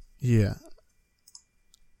 Yeah.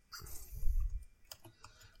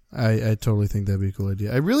 I totally think that'd be a cool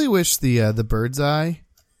idea. I really wish the bird's eye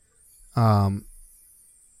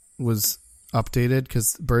was updated,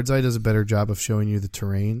 because bird's eye does a better job of showing you the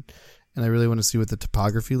terrain, and I really want to see what the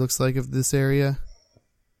topography looks like of this area.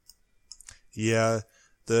 Yeah,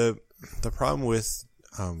 the problem with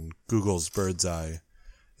Google's bird's eye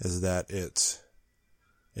is that it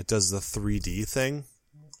does the 3D thing.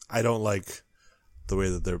 I don't like the way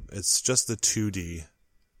that it's just the 2D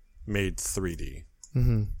made 3D.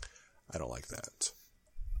 Mm-hmm. I don't like that.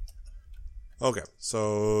 Okay,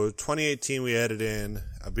 so 2018 we added in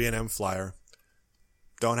a B&M flyer.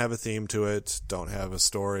 Don't have a theme to it. Don't have a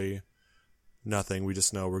story. Nothing. We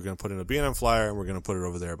just know we're going to put in a B&M flyer and we're going to put it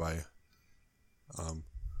over there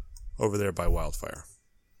by Wildfire.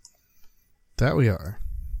 That we are.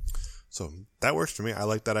 So that works for me. I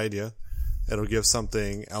like that idea. It'll give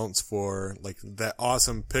something else for like that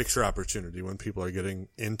awesome picture opportunity when people are getting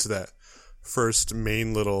into that first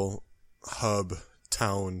main little hub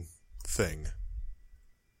town thing.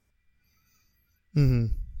 Mm-hmm.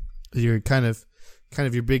 You're kind of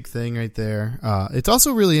your big thing right there. It's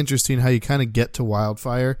also really interesting how you kind of get to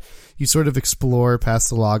Wildfire. You sort of explore past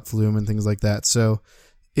the log flume and things like that. So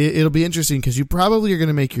it'll be interesting because you probably are going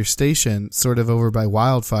to make your station sort of over by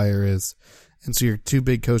Wildfire is, and so your two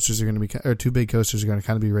big coasters are going to kind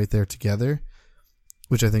of be right there together,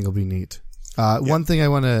 which I think will be neat. One thing I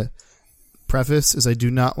want to preface is I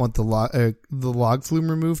do not want the log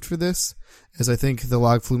flume removed for this, as I think the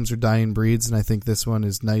log flumes are dying breeds, and I think this one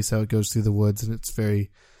is nice how it goes through the woods, and it's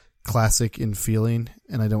very classic in feeling,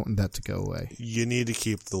 and I don't want that to go away. You need to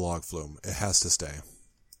keep the log flume. It has to stay.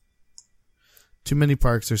 Too many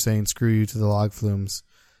parks are saying screw you to the log flumes,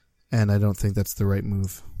 and I don't think that's the right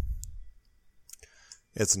move.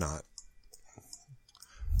 It's not.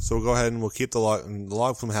 So we'll go ahead and we'll keep the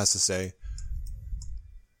log flume has to stay.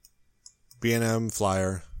 B&M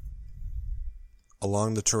flyer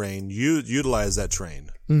along the terrain. Utilize that terrain.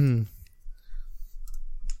 Mm-hmm.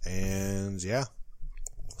 And yeah.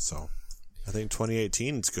 So I think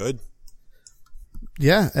 2018 is good.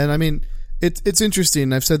 Yeah, and I mean it's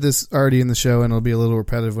interesting. I've said this already in the show, and it'll be a little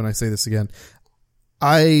repetitive when I say this again.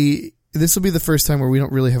 This will be the first time where we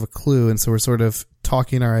don't really have a clue, and so we're sort of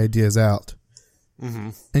talking our ideas out. Mm-hmm.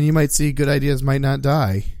 And you might see good ideas might not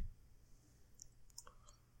die.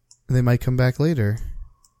 They might come back later.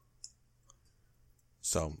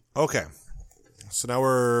 So, okay. So now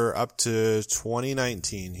we're up to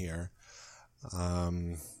 2019 here.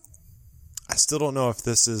 I still don't know if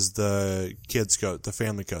this is the the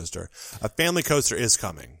family coaster. A family coaster is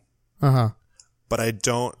coming. Uh-huh. But I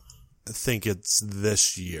don't think it's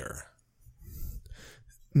this year.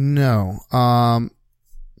 No. I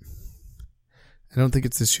don't think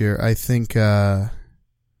it's this year. I think other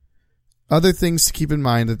things to keep in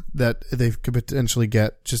mind that they could potentially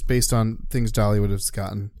get just based on things Dollywood has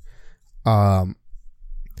gotten.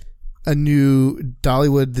 A new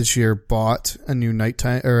Dollywood this year bought a new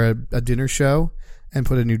nighttime or a dinner show and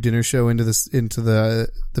put a new dinner show into the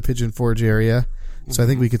Pigeon Forge area. So I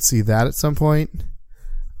think we could see that at some point.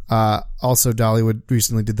 Also, Dollywood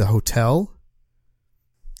recently did the hotel.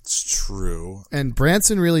 It's true. And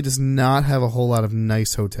Branson really does not have a whole lot of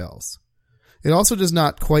nice hotels. It also does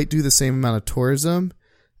not quite do the same amount of tourism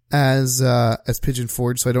as Pigeon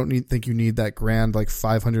Forge, so I don't think you need that grand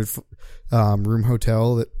 500 room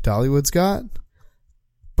hotel that Dollywood's got.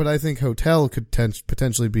 But I think hotel could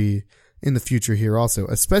potentially be in the future here also,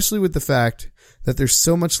 especially with the fact that there's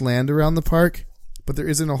so much land around the park, but there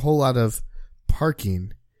isn't a whole lot of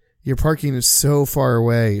parking. Your parking is so far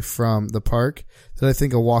away from the park that I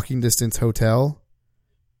think a walking distance hotel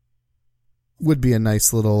would be a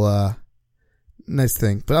nice little nice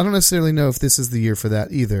thing. But I don't necessarily know if this is the year for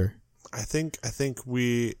that either. I think a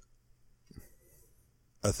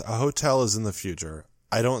hotel is in the future.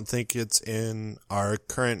 I don't think it's in our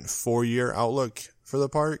current 4-year outlook for the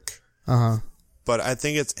park. Uh-huh. But I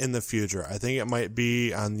think it's in the future. I think it might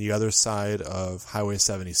be on the other side of Highway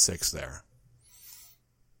 76 there.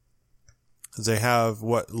 They have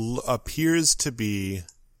what appears to be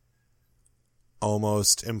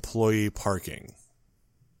almost employee parking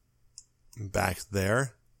back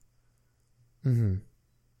there. Mm-hmm.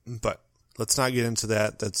 But let's not get into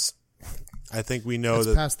that. I think we know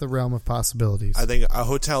that's past the realm of possibilities. I think a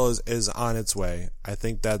hotel is on its way. I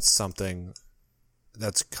think that's something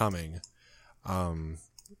that's coming.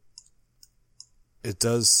 It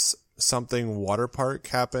does something water park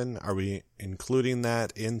happen. Are we including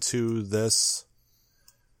that into this?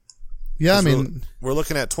 Yeah, I mean, we're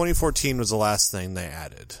looking at 2014 was the last thing they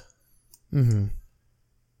added. Mm-hmm.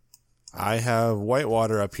 I have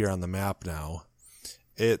Whitewater up here on the map now.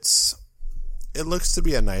 It looks to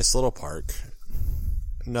be a nice little park.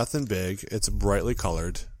 Nothing big. It's brightly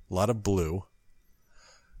colored. A lot of blue.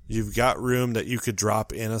 You've got room that you could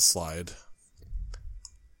drop in a slide.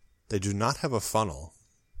 They do not have a funnel.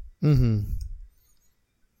 Mm-hmm.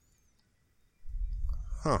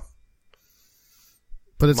 Huh.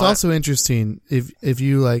 But it's also interesting if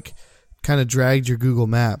you like kind of dragged your Google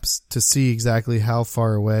Maps to see exactly how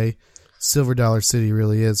far away Silver Dollar City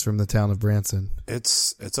really is from the town of Branson.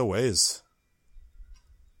 It's a ways.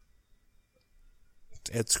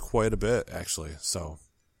 It's quite a bit, actually. So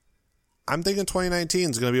I'm thinking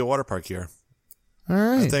 2019 is going to be a water park here. All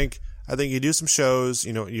right. I think you do some shows.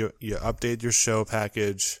 You know, you update your show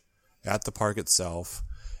package at the park itself.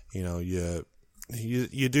 You know, you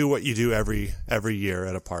do what you do every year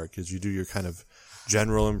at a park is you do your kind of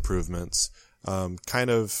general improvements. Kind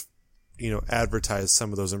of, you know, advertise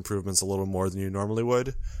some of those improvements a little more than you normally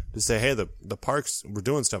would to say, hey, the parks, we're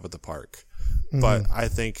doing stuff at the park. Mm-hmm. But I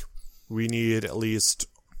think we need at least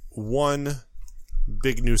one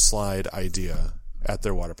big new slide idea at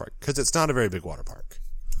their water park because it's not a very big water park.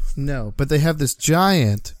 No, but they have this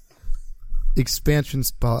giant expansion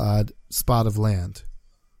spot of land.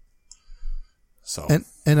 So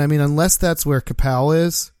and I mean, unless that's where Kapow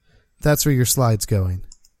is, that's where your slide's going.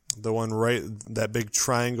 The one right, that big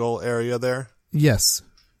triangle area there. Yes.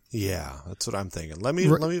 Yeah, that's what I'm thinking. Let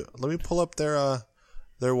me pull up their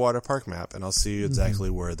water park map, and I'll see exactly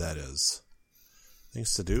where that is.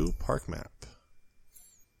 Things to do, park map.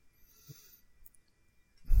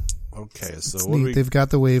 Okay, so it's neat. They've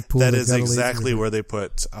got the wave pool. That is exactly where they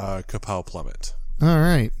put Kapow Plummet. All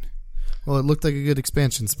right. Well, it looked like a good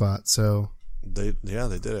expansion spot, so they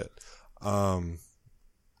did it.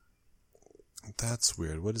 That's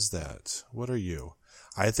weird. What is that? What are you?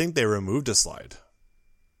 I think they removed a slide.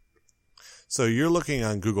 So you're looking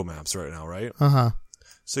on Google Maps right now, right? Uh-huh.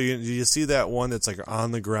 So you see that one that's like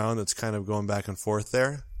on the ground that's kind of going back and forth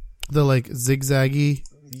there? The like zigzaggy?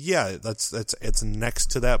 Yeah, it's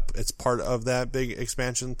next to that. It's part of that big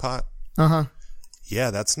expansion pot. Uh-huh.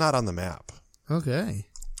 Yeah, that's not on the map. Okay.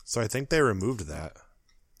 So I think they removed that.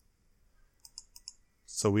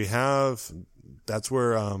 So we have, that's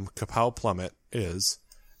where Kapow Plummet is,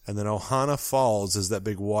 and then Ohana Falls is that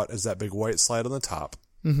big white slide on the top.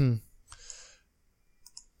 Mm-hmm.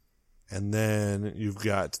 And then you've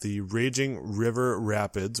got the Raging River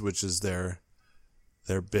Rapids, which is their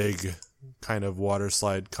big kind of water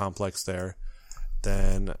slide complex there.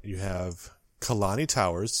 Then you have Kalani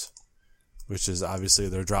Towers, which is obviously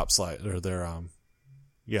their drop slide or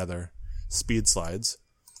their speed slides.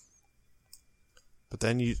 But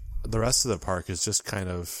then the rest of the park is just kind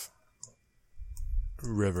of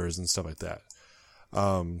rivers and stuff like that.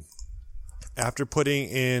 After putting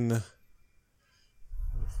in,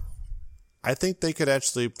 I think they could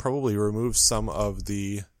actually probably remove some of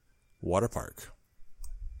the water park.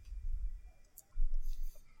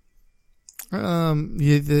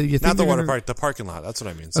 You think not the water park, the parking lot. That's what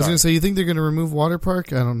I mean. Sorry. I was going to say, you think they're going to remove water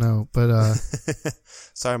park? I don't know, but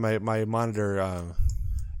sorry, my monitor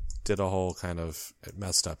did a whole kind of, it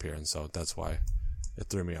messed up here, and so that's why it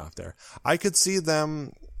threw me off there. I could see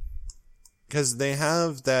them, because they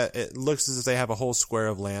have that, it looks as if they have a whole square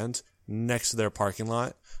of land next to their parking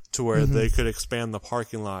lot to where they could expand the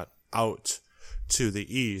parking lot out to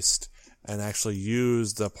the east and actually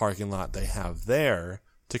use the parking lot they have there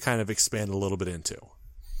to kind of expand a little bit into.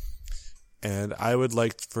 And I would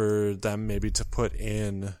like for them maybe to put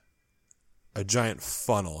in a giant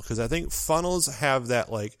funnel, because I think funnels have that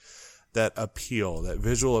that appeal, that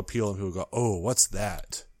visual appeal, and people go, "Oh, what's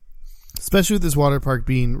that?" Especially with this water park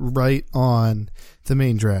being right on the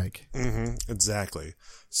main drag. Mm-hmm, exactly.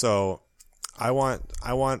 So I want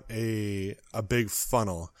a big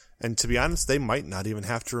funnel, and to be honest, they might not even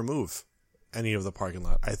have to remove any of the parking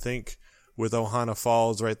lot. I think with Ohana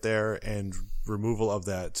Falls right there and removal of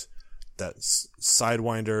that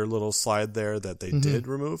sidewinder little slide there that they did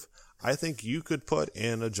remove, I think you could put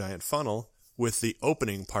in a giant funnel with the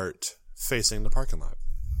opening part facing the parking lot.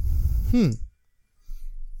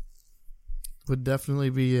 Would definitely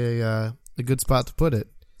be a good spot to put it.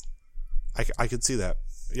 I could see that.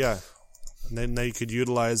 Yeah. And then they could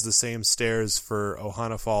utilize the same stairs for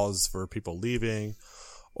Ohana Falls for people leaving,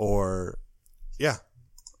 or yeah,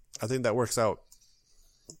 I think that works out.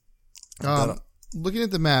 Looking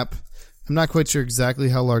at the map, I'm not quite sure exactly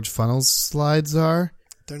how large funnels slides are.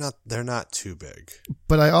 They're not too big.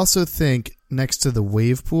 But I also think next to the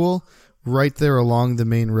wave pool right there along the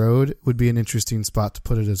main road would be an interesting spot to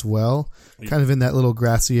put it as well. Kind of in that little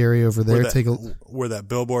grassy area over there. Where that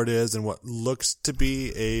billboard is and what looks to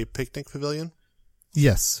be a picnic pavilion?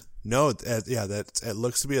 Yes. No, it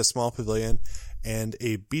looks to be a small pavilion and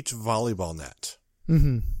a beach volleyball net.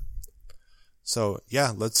 Mm-hmm. So,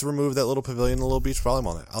 yeah, let's remove that little pavilion and a little beach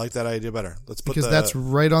volleyball net. I like that idea better. Because that's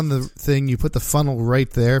right on the thing. You put the funnel right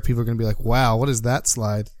there. People are going to be like, wow, what is that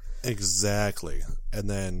slide? Exactly. And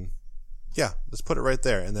then, yeah, let's put it right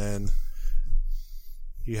there. And then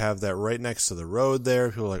you have that right next to the road there.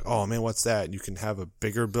 People are like, oh, man, what's that? You can have a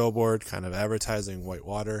bigger billboard kind of advertising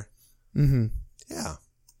Whitewater. Mm-hmm. Yeah.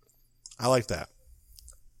 I like that.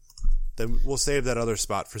 Then we'll save that other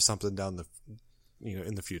spot for something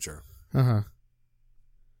in the future. Uh-huh.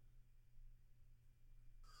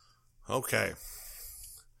 Okay.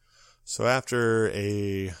 So after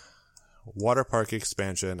a water park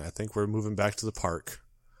expansion, I think we're moving back to the park.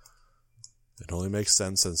 It only makes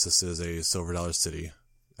sense since this is a Silver Dollar City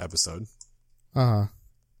episode. Uh-huh.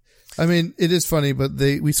 I mean, it is funny, but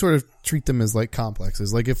we sort of treat them as like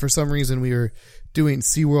complexes. Like if for some reason we were doing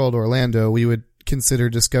SeaWorld Orlando, we would consider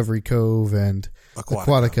Discovery Cove and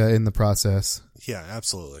Aquatica in the process. Yeah,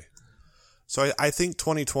 absolutely. So I think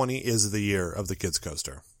 2020 is the year of the kids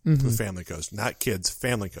coaster, mm-hmm. the family coaster, not kids,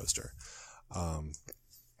 family coaster.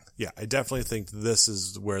 Yeah, I definitely think this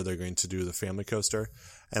is where they're going to do the family coaster.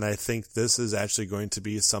 And I think this is actually going to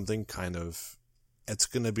be something it's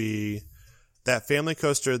going to be that family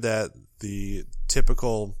coaster that the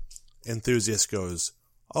typical enthusiast goes,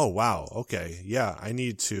 oh, wow, okay, yeah, I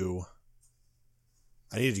need to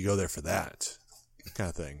go there for that kind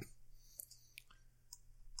of thing.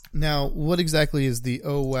 Now, what exactly is the,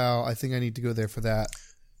 oh, wow, I think I need to go there for that?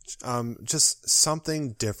 Just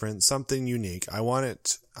something different, something unique. I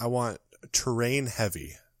want terrain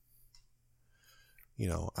heavy.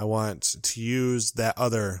 I want to use that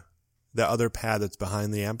other pad that's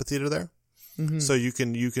behind the amphitheater there. Mm-hmm. So you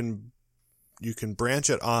can branch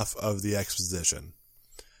it off of the exposition.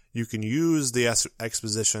 You can use the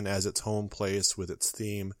exposition as its home place with its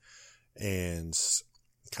theme and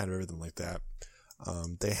kind of everything like that.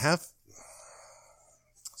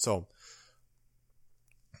 So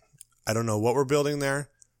I don't know what we're building there.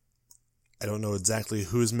 I don't know exactly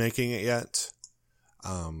who's making it yet.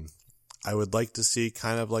 I would like to see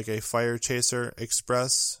kind of like a Fire Chaser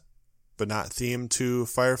Express, but not themed to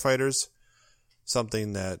firefighters.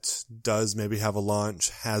 Something that does maybe have a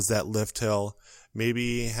launch, has that lift hill,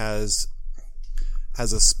 maybe has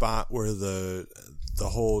a spot where the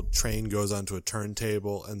whole train goes onto a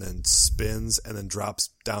turntable and then spins and then drops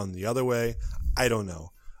down the other way. I don't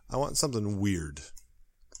know. I want something weird.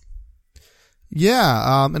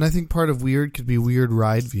 Yeah, and I think part of weird could be weird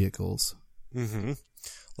ride vehicles. Mm-hmm.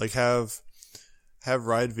 Like have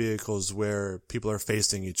ride vehicles where people are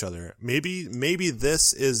facing each other. Maybe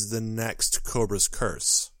this is the next Cobra's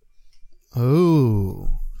Curse.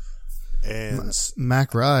 Oh. And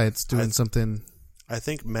Mac Ride's doing something. I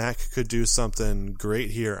think Mac could do something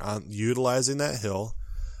great here on utilizing that hill.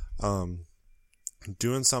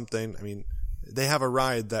 Doing something, I mean, they have a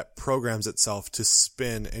ride that programs itself to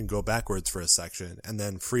spin and go backwards for a section and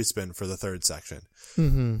then free spin for the third section.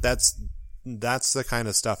 Mm-hmm. That's the kind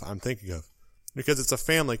of stuff I'm thinking of. Because it's a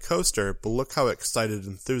family coaster, but look how excited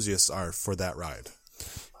enthusiasts are for that ride.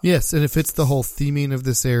 Yes, and it fits the whole theming of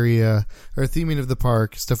this area, or theming of the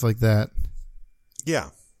park, stuff like that.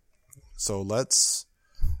 Yeah. So I'm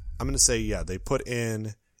going to say, yeah, they put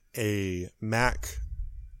in a Mac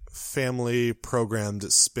family programmed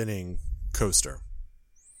spinning coaster.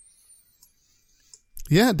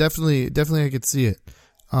 Yeah, definitely I could see it.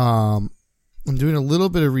 I'm doing a little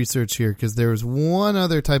bit of research here because there was one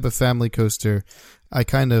other type of family coaster I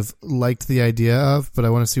kind of liked the idea of, but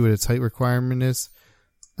I want to see what its height requirement is.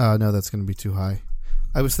 No, that's going to be too high.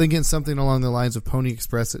 I was thinking something along the lines of Pony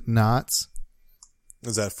Express at Knott's.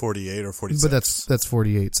 Is that 48 or 46? But that's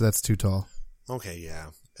 48, so that's too tall. Okay,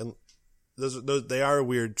 yeah. And those they are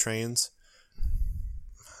weird trains.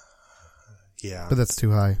 Yeah. But that's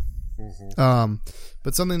too high. Mm-hmm.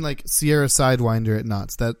 But something like Sierra Sidewinder at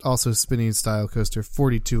Knott's, that also spinning style coaster,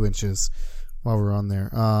 42 inches while we're on there.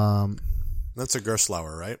 That's a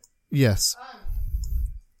Gerstlauer, right? Yes.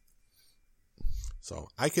 So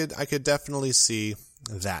I could definitely see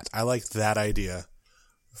that. I like that idea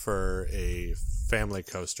for a family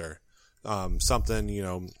coaster.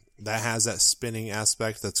 Something, that has that spinning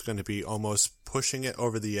aspect that's going to be almost pushing it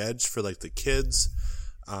over the edge for like the kids.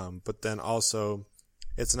 But then also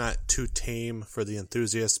it's not too tame for the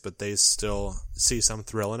enthusiasts, but they still see some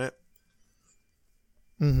thrill in it.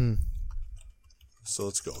 Mm-hmm. So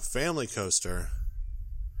let's go family coaster.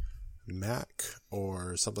 Mac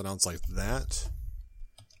or something else like that.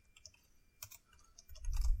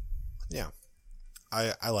 Yeah,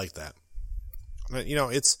 I like that. You know,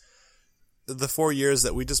 it's the 4 years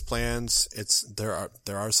that we just planned. There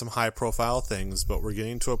are some high profile things, but we're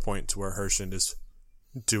getting to a point to where Herschend is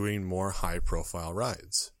doing more high profile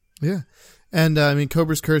rides. Yeah. And I mean,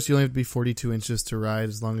 Cobra's Curse, you only have to be 42 inches to ride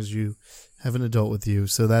as long as you have an adult with you.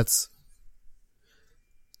 So that's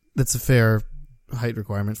a fair height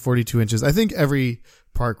requirement, 42 inches. I think every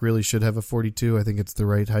park really should have a 42. I think it's the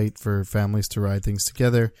right height for families to ride things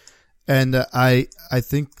together. And I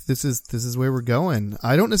think this is where we're going.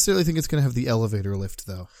 I don't necessarily think it's going to have the elevator lift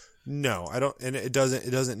though. No, I don't, and it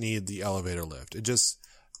doesn't need the elevator lift. It just,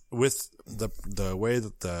 with the way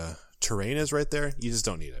that the terrain is right there, you just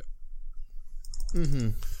don't need it.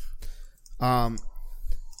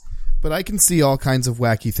 But I can see all kinds of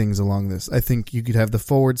wacky things along this. I think you could have the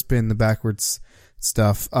forward spin, the backwards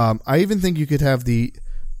stuff. I even think you could have the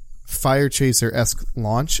Fire Chaser-esque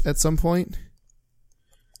launch at some point.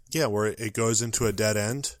 Yeah, where it goes into a dead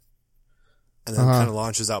end and then kind of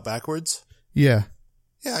launches out backwards. Yeah.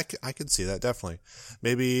 Yeah, I could see that, definitely.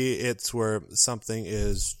 Maybe it's where something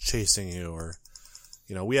is chasing you, or,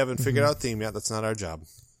 you know, we haven't figured out theme yet. That's not our job.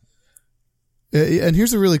 And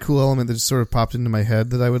here's a really cool element that just sort of popped into my head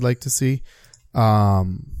that I would like to see.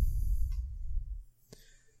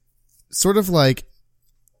 Sort of like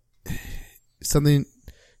something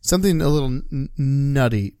a little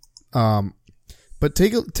nutty. But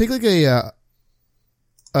take like a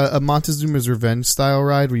Montezuma's Revenge style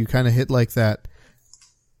ride where you kind of hit like that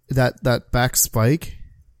back spike,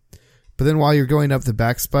 but then while you're going up the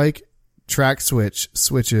back spike, track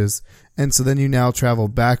switches, and so then you now travel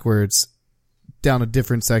backwards down a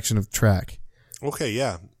different section of track. Okay,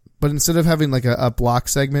 yeah. But instead of having like a block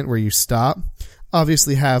segment where you stop,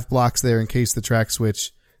 obviously have blocks there in case the track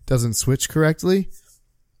switch doesn't switch correctly.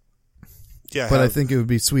 Yeah, but I think it would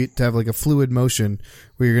be sweet to have like a fluid motion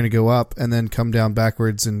where you're going to go up and then come down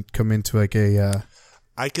backwards and come into like a...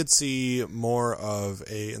 I could see more of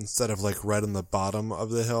instead of like right on the bottom of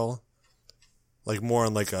the hill, like more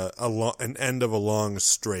on like an end of a long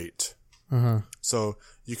straight. So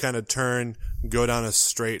you kind of turn, go down a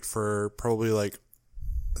straight for probably like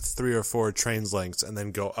 3 or 4 trains lengths and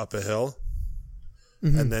then go up a hill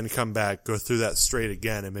and then come back, go through that straight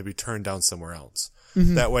again and maybe turn down somewhere else.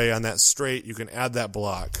 That way on that straight, you can add that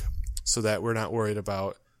block so that we're not worried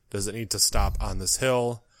about, does it need to stop on this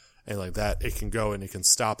hill? And like that, it can go and it can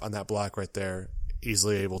stop on that block right there,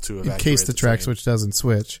 easily able to evacuate. In case the track switch doesn't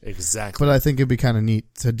switch. Exactly. But I think it'd be kind of neat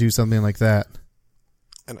to do something like that.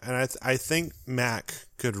 And I think Mac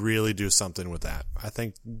could really do something with that. I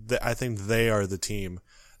think they are the team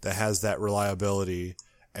that has that reliability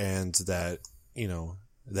and that, you know,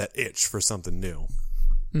 that itch for something new.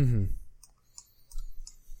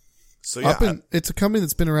 So yeah, it's a company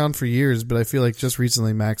that's been around for years, but I feel like just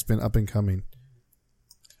recently Mac's been up and coming,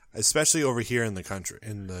 especially over here in the country,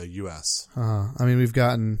 in the U.S. I mean,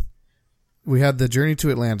 we had the Journey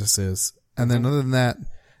to Atlantis, and then other than that,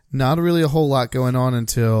 not really a whole lot going on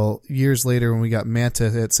until years later when we got Manta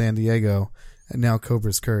at San Diego, and now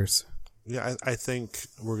Cobra's Curse. Yeah, I think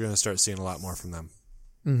we're going to start seeing a lot more from them.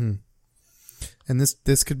 And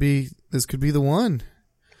this could be the one.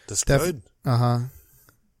 This could.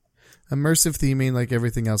 Immersive theming like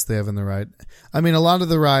everything else they have in the ride. I mean, a lot of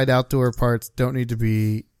the ride outdoor parts don't need to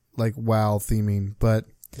be like wow theming, but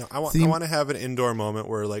no, I want to have an indoor moment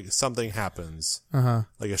where like something happens,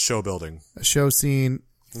 like a show building, a show scene,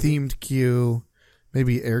 themed queue,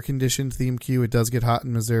 maybe air conditioned themed queue. It does get hot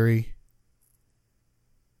in Missouri,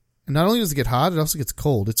 and not only does it get hot, it also gets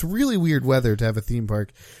cold. It's really weird weather to have a theme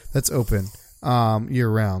park that's open year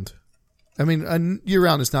round. I mean, year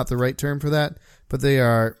round is not the right term for that, but they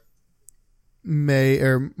are May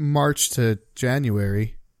or March to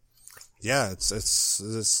January. Yeah, it's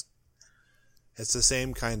the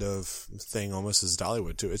same kind of thing almost as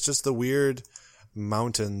Dollywood too. It's just the weird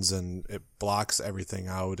mountains and it blocks everything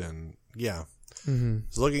out. And yeah,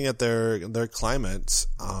 so looking at their climate,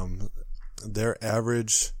 their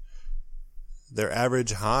average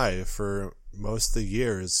high for most of the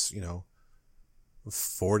year is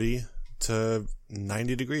 40 to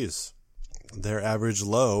 90 degrees. Their average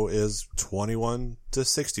low is 21 to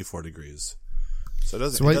 64 degrees. So it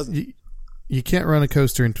doesn't. You can't run a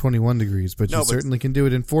coaster in 21 degrees, but you certainly can do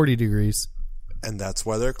it in 40 degrees. And that's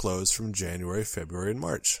why they're closed from January, February, and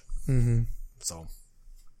March. So,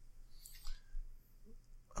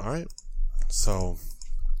 all right. So,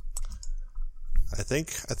 I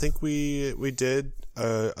think we did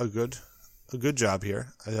a good job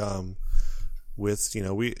here.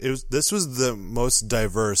 This was the most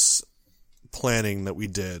diverse planning that we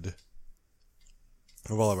did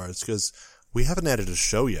of all of ours, because we haven't added a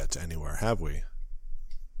show yet anywhere, have we?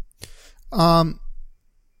 I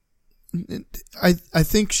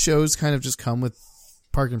think shows kind of just come with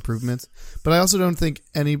park improvements, but I also don't think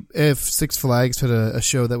if Six Flags had a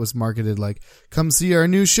show that was marketed like, come see our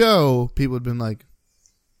new show, people would have been like,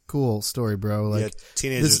 cool story, bro. Like, yeah,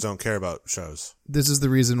 teenagers don't care about shows. This is the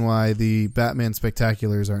reason why the Batman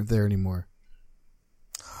Spectaculars aren't there anymore.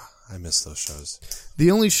 I miss those shows.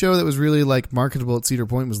 The only show that was really like marketable at Cedar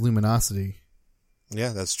Point was Luminosity. Yeah,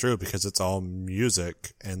 that's true, because it's all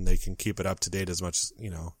music and they can keep it up to date as much as,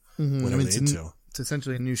 whenever they need to. It's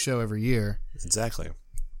essentially a new show every year. Exactly.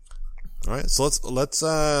 All right, so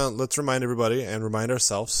let's remind everybody and remind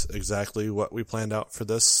ourselves exactly what we planned out for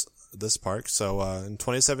this park. So in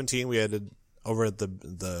 2017, we added over at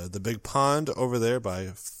the big pond over there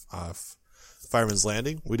by Fireman's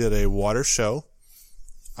Landing. We did a water show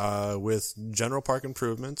with general park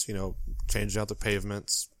improvements. Changing out the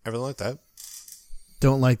pavements, everything like that.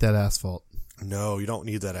 Don't like that asphalt. No, you don't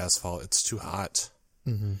need that asphalt. It's too hot.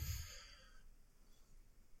 Mm-hmm.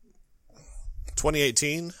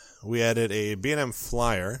 2018, we added a B&M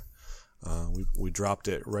flyer. We dropped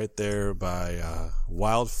it right there by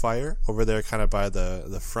Wildfire, over there kind of by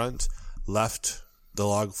the front, left the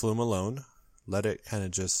log flume alone, let it kind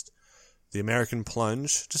of the American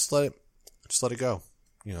plunge, just let it go.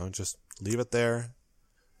 Just leave it there.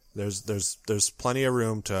 There's plenty of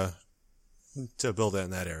room to build it in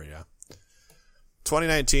that area.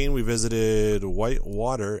 2019, we visited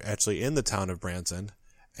Whitewater, actually in the town of Branson,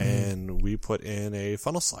 and we put in a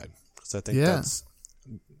funnel slide, because I think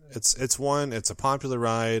it's a popular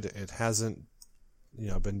ride. It hasn't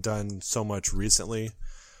been done so much recently,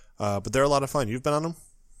 but they're a lot of fun. You've been on them?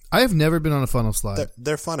 I have never been on a funnel slide.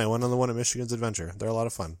 They're fun. I went on the one at Michigan's Adventure. They're a lot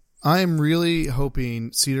of fun. I am really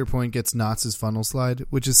hoping Cedar Point gets Knott's funnel slide,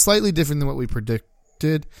 which is slightly different than what we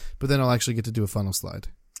predicted, but then I'll actually get to do a funnel slide.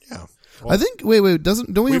 Yeah. Well, I think, wait,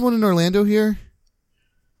 don't we have one in Orlando here?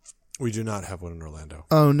 We do not have one in Orlando.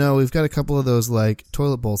 Oh, no, we've got a couple of those, like,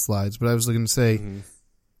 toilet bowl slides, but I was looking to say,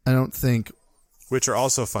 I don't think... Which are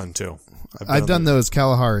also fun, too. I've done those,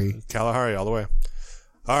 Kalahari. Kalahari, all the way.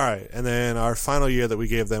 All right, and then our final year that we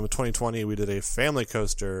gave them, 2020, we did a family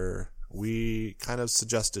coaster. We kind of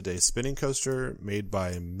suggested a spinning coaster made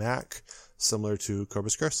by Mack, similar to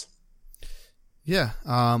Cobra's Curse. Yeah,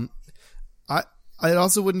 it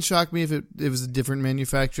also wouldn't shock me if it was a different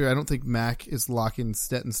manufacturer. I don't think Mack is locking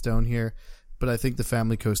set in stone here, but I think the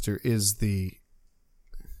family coaster is the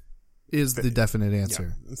definite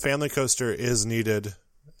answer. Yeah. Family coaster is needed,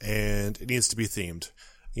 and it needs to be themed.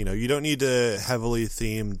 You don't need to heavily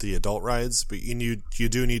theme the adult rides, but you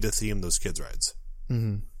do need to theme those kids' rides.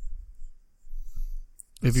 Mm-hmm.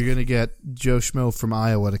 If you're going to get Joe Schmo from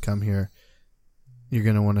Iowa to come here, you're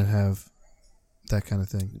going to want to have that kind of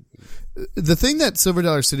thing. The thing that Silver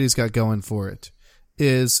Dollar City's got going for it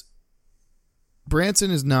is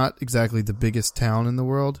Branson is not exactly the biggest town in the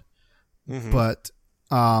world, but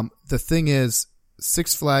the thing is,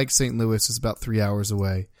 Six Flags St. Louis is about 3 hours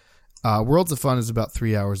away. Worlds of Fun is about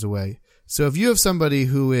 3 hours away. So if you have somebody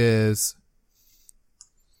who is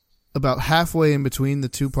about halfway in between the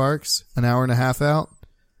two parks, an hour and a half out,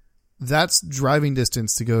 that's driving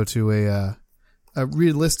distance to go to a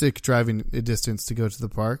realistic driving distance to go to the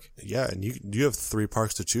park. Yeah, and you have 3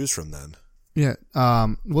 parks to choose from then. Yeah.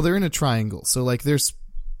 Well, they're in a triangle. So, like, there's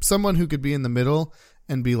someone who could be in the middle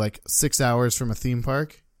and be, like, 6 hours from a theme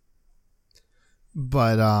park.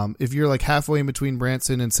 But if you're, like, halfway in between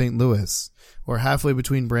Branson and St. Louis, or halfway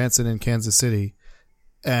between Branson and Kansas City,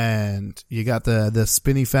 and you got the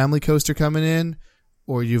spinny family coaster coming in,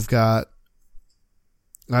 or you've got,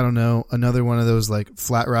 I don't know, another one of those, like,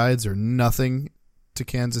 flat rides or nothing to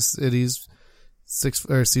Kansas City's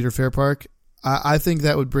Cedar Fair Park, I think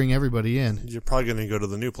that would bring everybody in. You're probably going to go to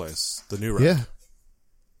the new place, the new ride. Yeah.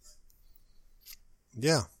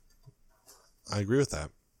 Yeah. I agree with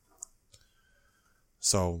that.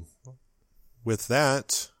 So, with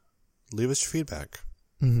that, leave us your feedback.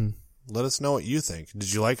 Mm-hmm. Let us know what you think.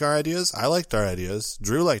 Did you like our ideas? I liked our ideas.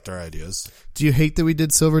 Drew liked our ideas. Do you hate that we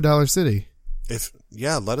did Silver Dollar City?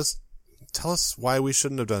 Tell us why we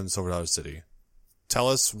shouldn't have done Silver Dollar City. Tell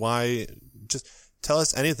us why, just tell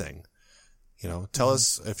us anything. Tell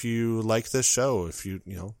us if you like this show,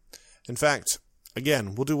 in fact,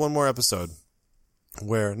 again, we'll do one more episode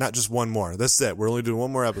where, not just one more, that's it. We're only doing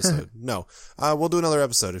one more episode. No, we'll do another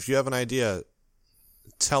episode. If you have an idea,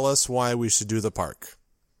 tell us why we should do the park.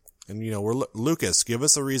 And, Lucas, give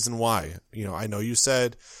us a reason why. I know you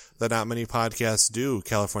said that not many podcasts do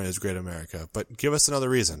California's Great America, but give us another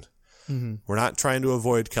reason. We're not trying to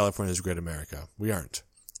avoid California's Great America. We aren't.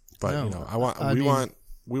 But No,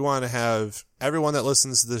 we want to have everyone that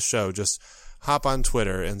listens to this show just hop on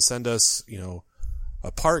Twitter and send us,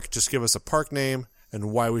 a park. Just give us a park name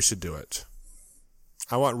and why we should do it.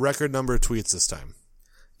 I want record number of tweets this time.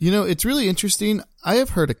 It's really interesting. I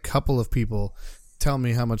have heard a couple of people tell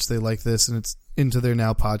me how much they like this, and it's into their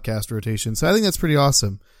now podcast rotation. So I think that's pretty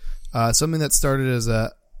awesome. Something that started as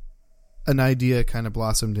an idea kind of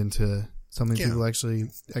blossomed into something people actually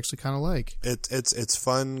kind of like. It's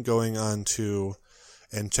fun going on to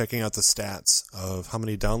and checking out the stats of how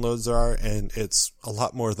many downloads there are, and it's a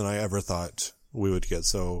lot more than I ever thought we would get.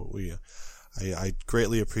 So I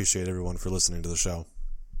greatly appreciate everyone for listening to the show.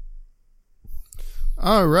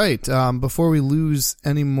 All right. Before we lose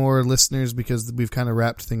any more listeners, because we've kind of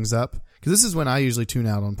wrapped things up, because this is when I usually tune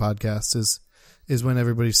out on podcasts, is when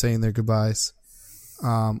everybody's saying their goodbyes,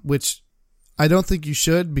 which I don't think you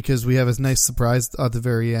should, because we have a nice surprise at the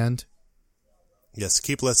very end. Yes,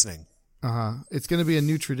 keep listening. It's going to be a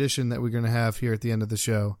new tradition that we're going to have here at the end of the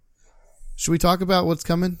show. Should we talk about what's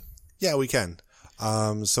coming? Yeah, we can.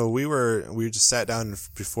 So we just sat down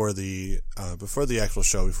before the actual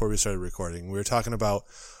show, before we started recording. We were talking about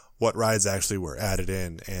what rides actually were added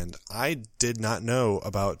in, and I did not know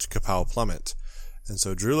about Kapow Plummet. And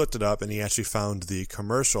so Drew looked it up, and he actually found the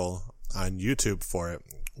commercial on YouTube for it,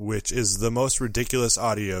 which is the most ridiculous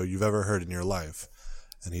audio you've ever heard in your life.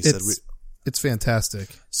 And he said, it's fantastic.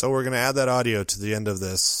 So we're going to add that audio to the end of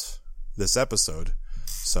this episode.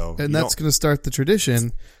 So, and that's going to start the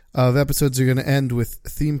tradition of episodes are going to end with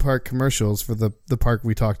theme park commercials for the park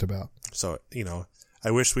we talked about. So, I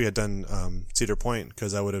wish we had done Cedar Point,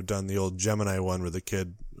 because I would have done the old Gemini one where the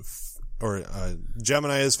kid,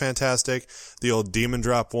 Gemini is fantastic. The old Demon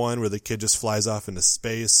Drop one where the kid just flies off into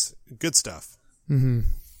space. Good stuff. Mm-hmm.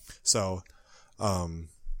 So,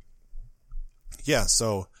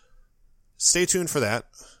 so stay tuned for that.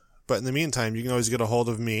 But in the meantime, you can always get a hold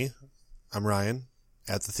of me. I'm Ryan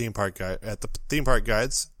at the Theme Park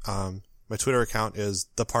Guides. My Twitter account is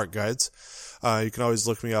The Park Guides. You can always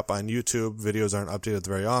look me up on YouTube. Videos aren't updated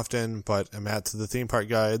very often, but I'm at the Theme Park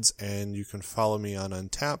Guides, and you can follow me on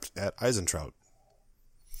Untapped at Eisentrout.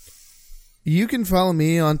 You can follow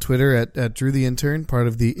me on Twitter at Drew the Intern, part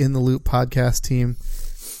of the In the Loop podcast team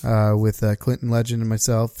with Clinton Legend and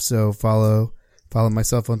myself. So follow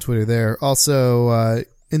myself on Twitter there. Also,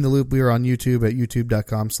 In the Loop, we are on YouTube at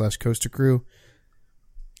youtube.com/coastercrew.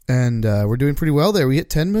 And we're doing pretty well there. We hit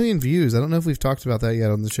 10 million views. I don't know if we've talked about that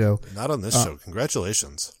yet on the show. Not on this show.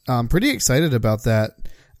 Congratulations. I'm pretty excited about that.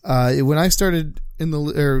 When I started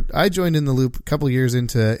I joined In the Loop a couple years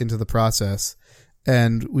into the process,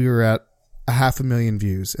 and we were at 500,000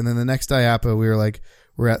 views. And then the next IAPA, we were like,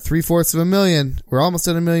 we're at 750,000. We're almost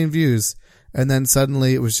at 1 million views. And then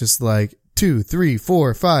suddenly it was just like 2, 3,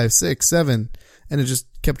 4, 5, 6, 7. And it just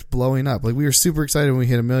kept blowing up. Like, we were super excited when we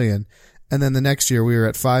hit 1 million. And then the next year we were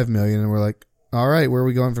at 5 million, and we're like, all right, where are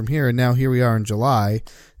we going from here? And now here we are in July,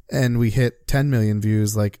 and we hit 10 million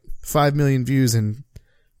views, like 5 million views in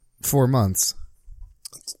 4 months.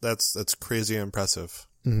 That's crazy impressive.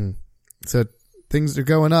 Mm-hmm. So things are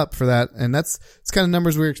going up for that, and it's kind of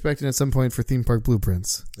numbers we were expecting at some point for Theme Park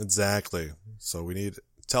Blueprints. Exactly. So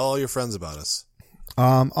tell all your friends about us.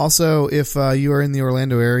 Also, if you are in the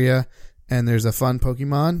Orlando area and there's a fun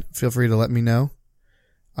Pokemon, feel free to let me know.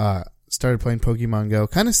 Started playing Pokemon Go.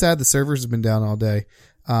 Kind of sad the servers have been down all day,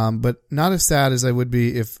 but not as sad as I would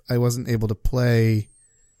be if I wasn't able to play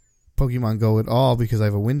Pokemon Go at all because I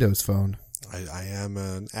have a Windows phone. I am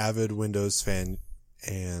an avid Windows fan,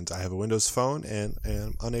 and I have a Windows phone and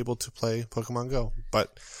am unable to play Pokemon Go.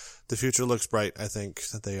 But the future looks bright. I think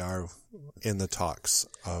that they are in the talks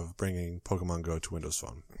of bringing Pokemon Go to Windows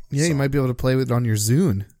Phone. Yeah, you might be able to play with it on your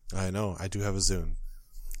Zune. I know. I do have a Zune.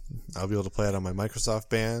 I'll be able to play it on my Microsoft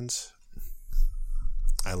Band.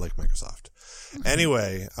 I like Microsoft.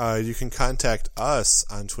 Anyway, you can contact us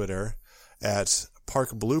on Twitter at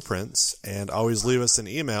Park Blueprints, and always leave us an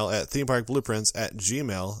email at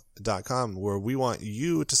themeparkblueprints@gmail.com, where we want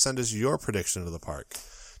you to send us your prediction of the park.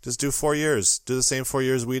 Just do 4 years. Do the same 4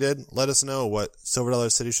 years we did. Let us know what Silver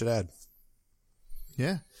Dollar City should add.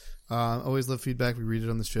 Yeah. Always love feedback. We read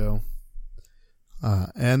it on the show.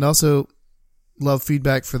 And also love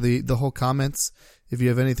feedback for the whole comments. If you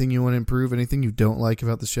have anything you want to improve, anything you don't like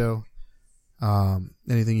about the show,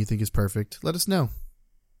 anything you think is perfect, let us know.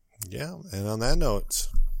 Yeah, and on that note,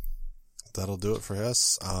 that'll do it for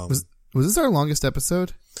us. Was this our longest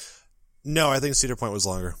episode? No, I think Cedar Point was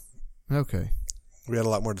longer. Okay. We had a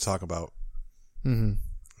lot more to talk about. Mm-hmm.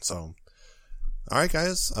 So, all right,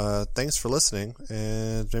 guys. Thanks for listening,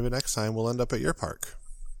 and maybe next time we'll end up at your park.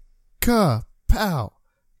 Ka-pow.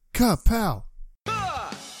 Ka-pow.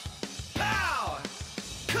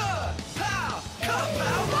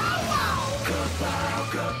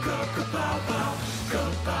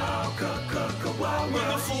 When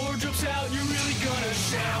the floor drops out, you're really gonna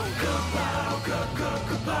shout. Kapow, kapow,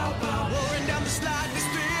 kapow. Roaring down the slide, this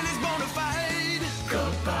thrill is bona fide.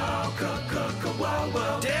 Kapow,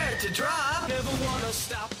 kapow, dare to drop, never wanna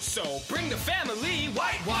stop. So bring the family,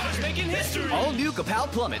 Whitewater's making history. All new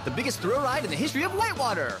Kapow Plummet, the biggest thrill ride in the history of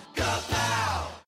Whitewater. Kapow.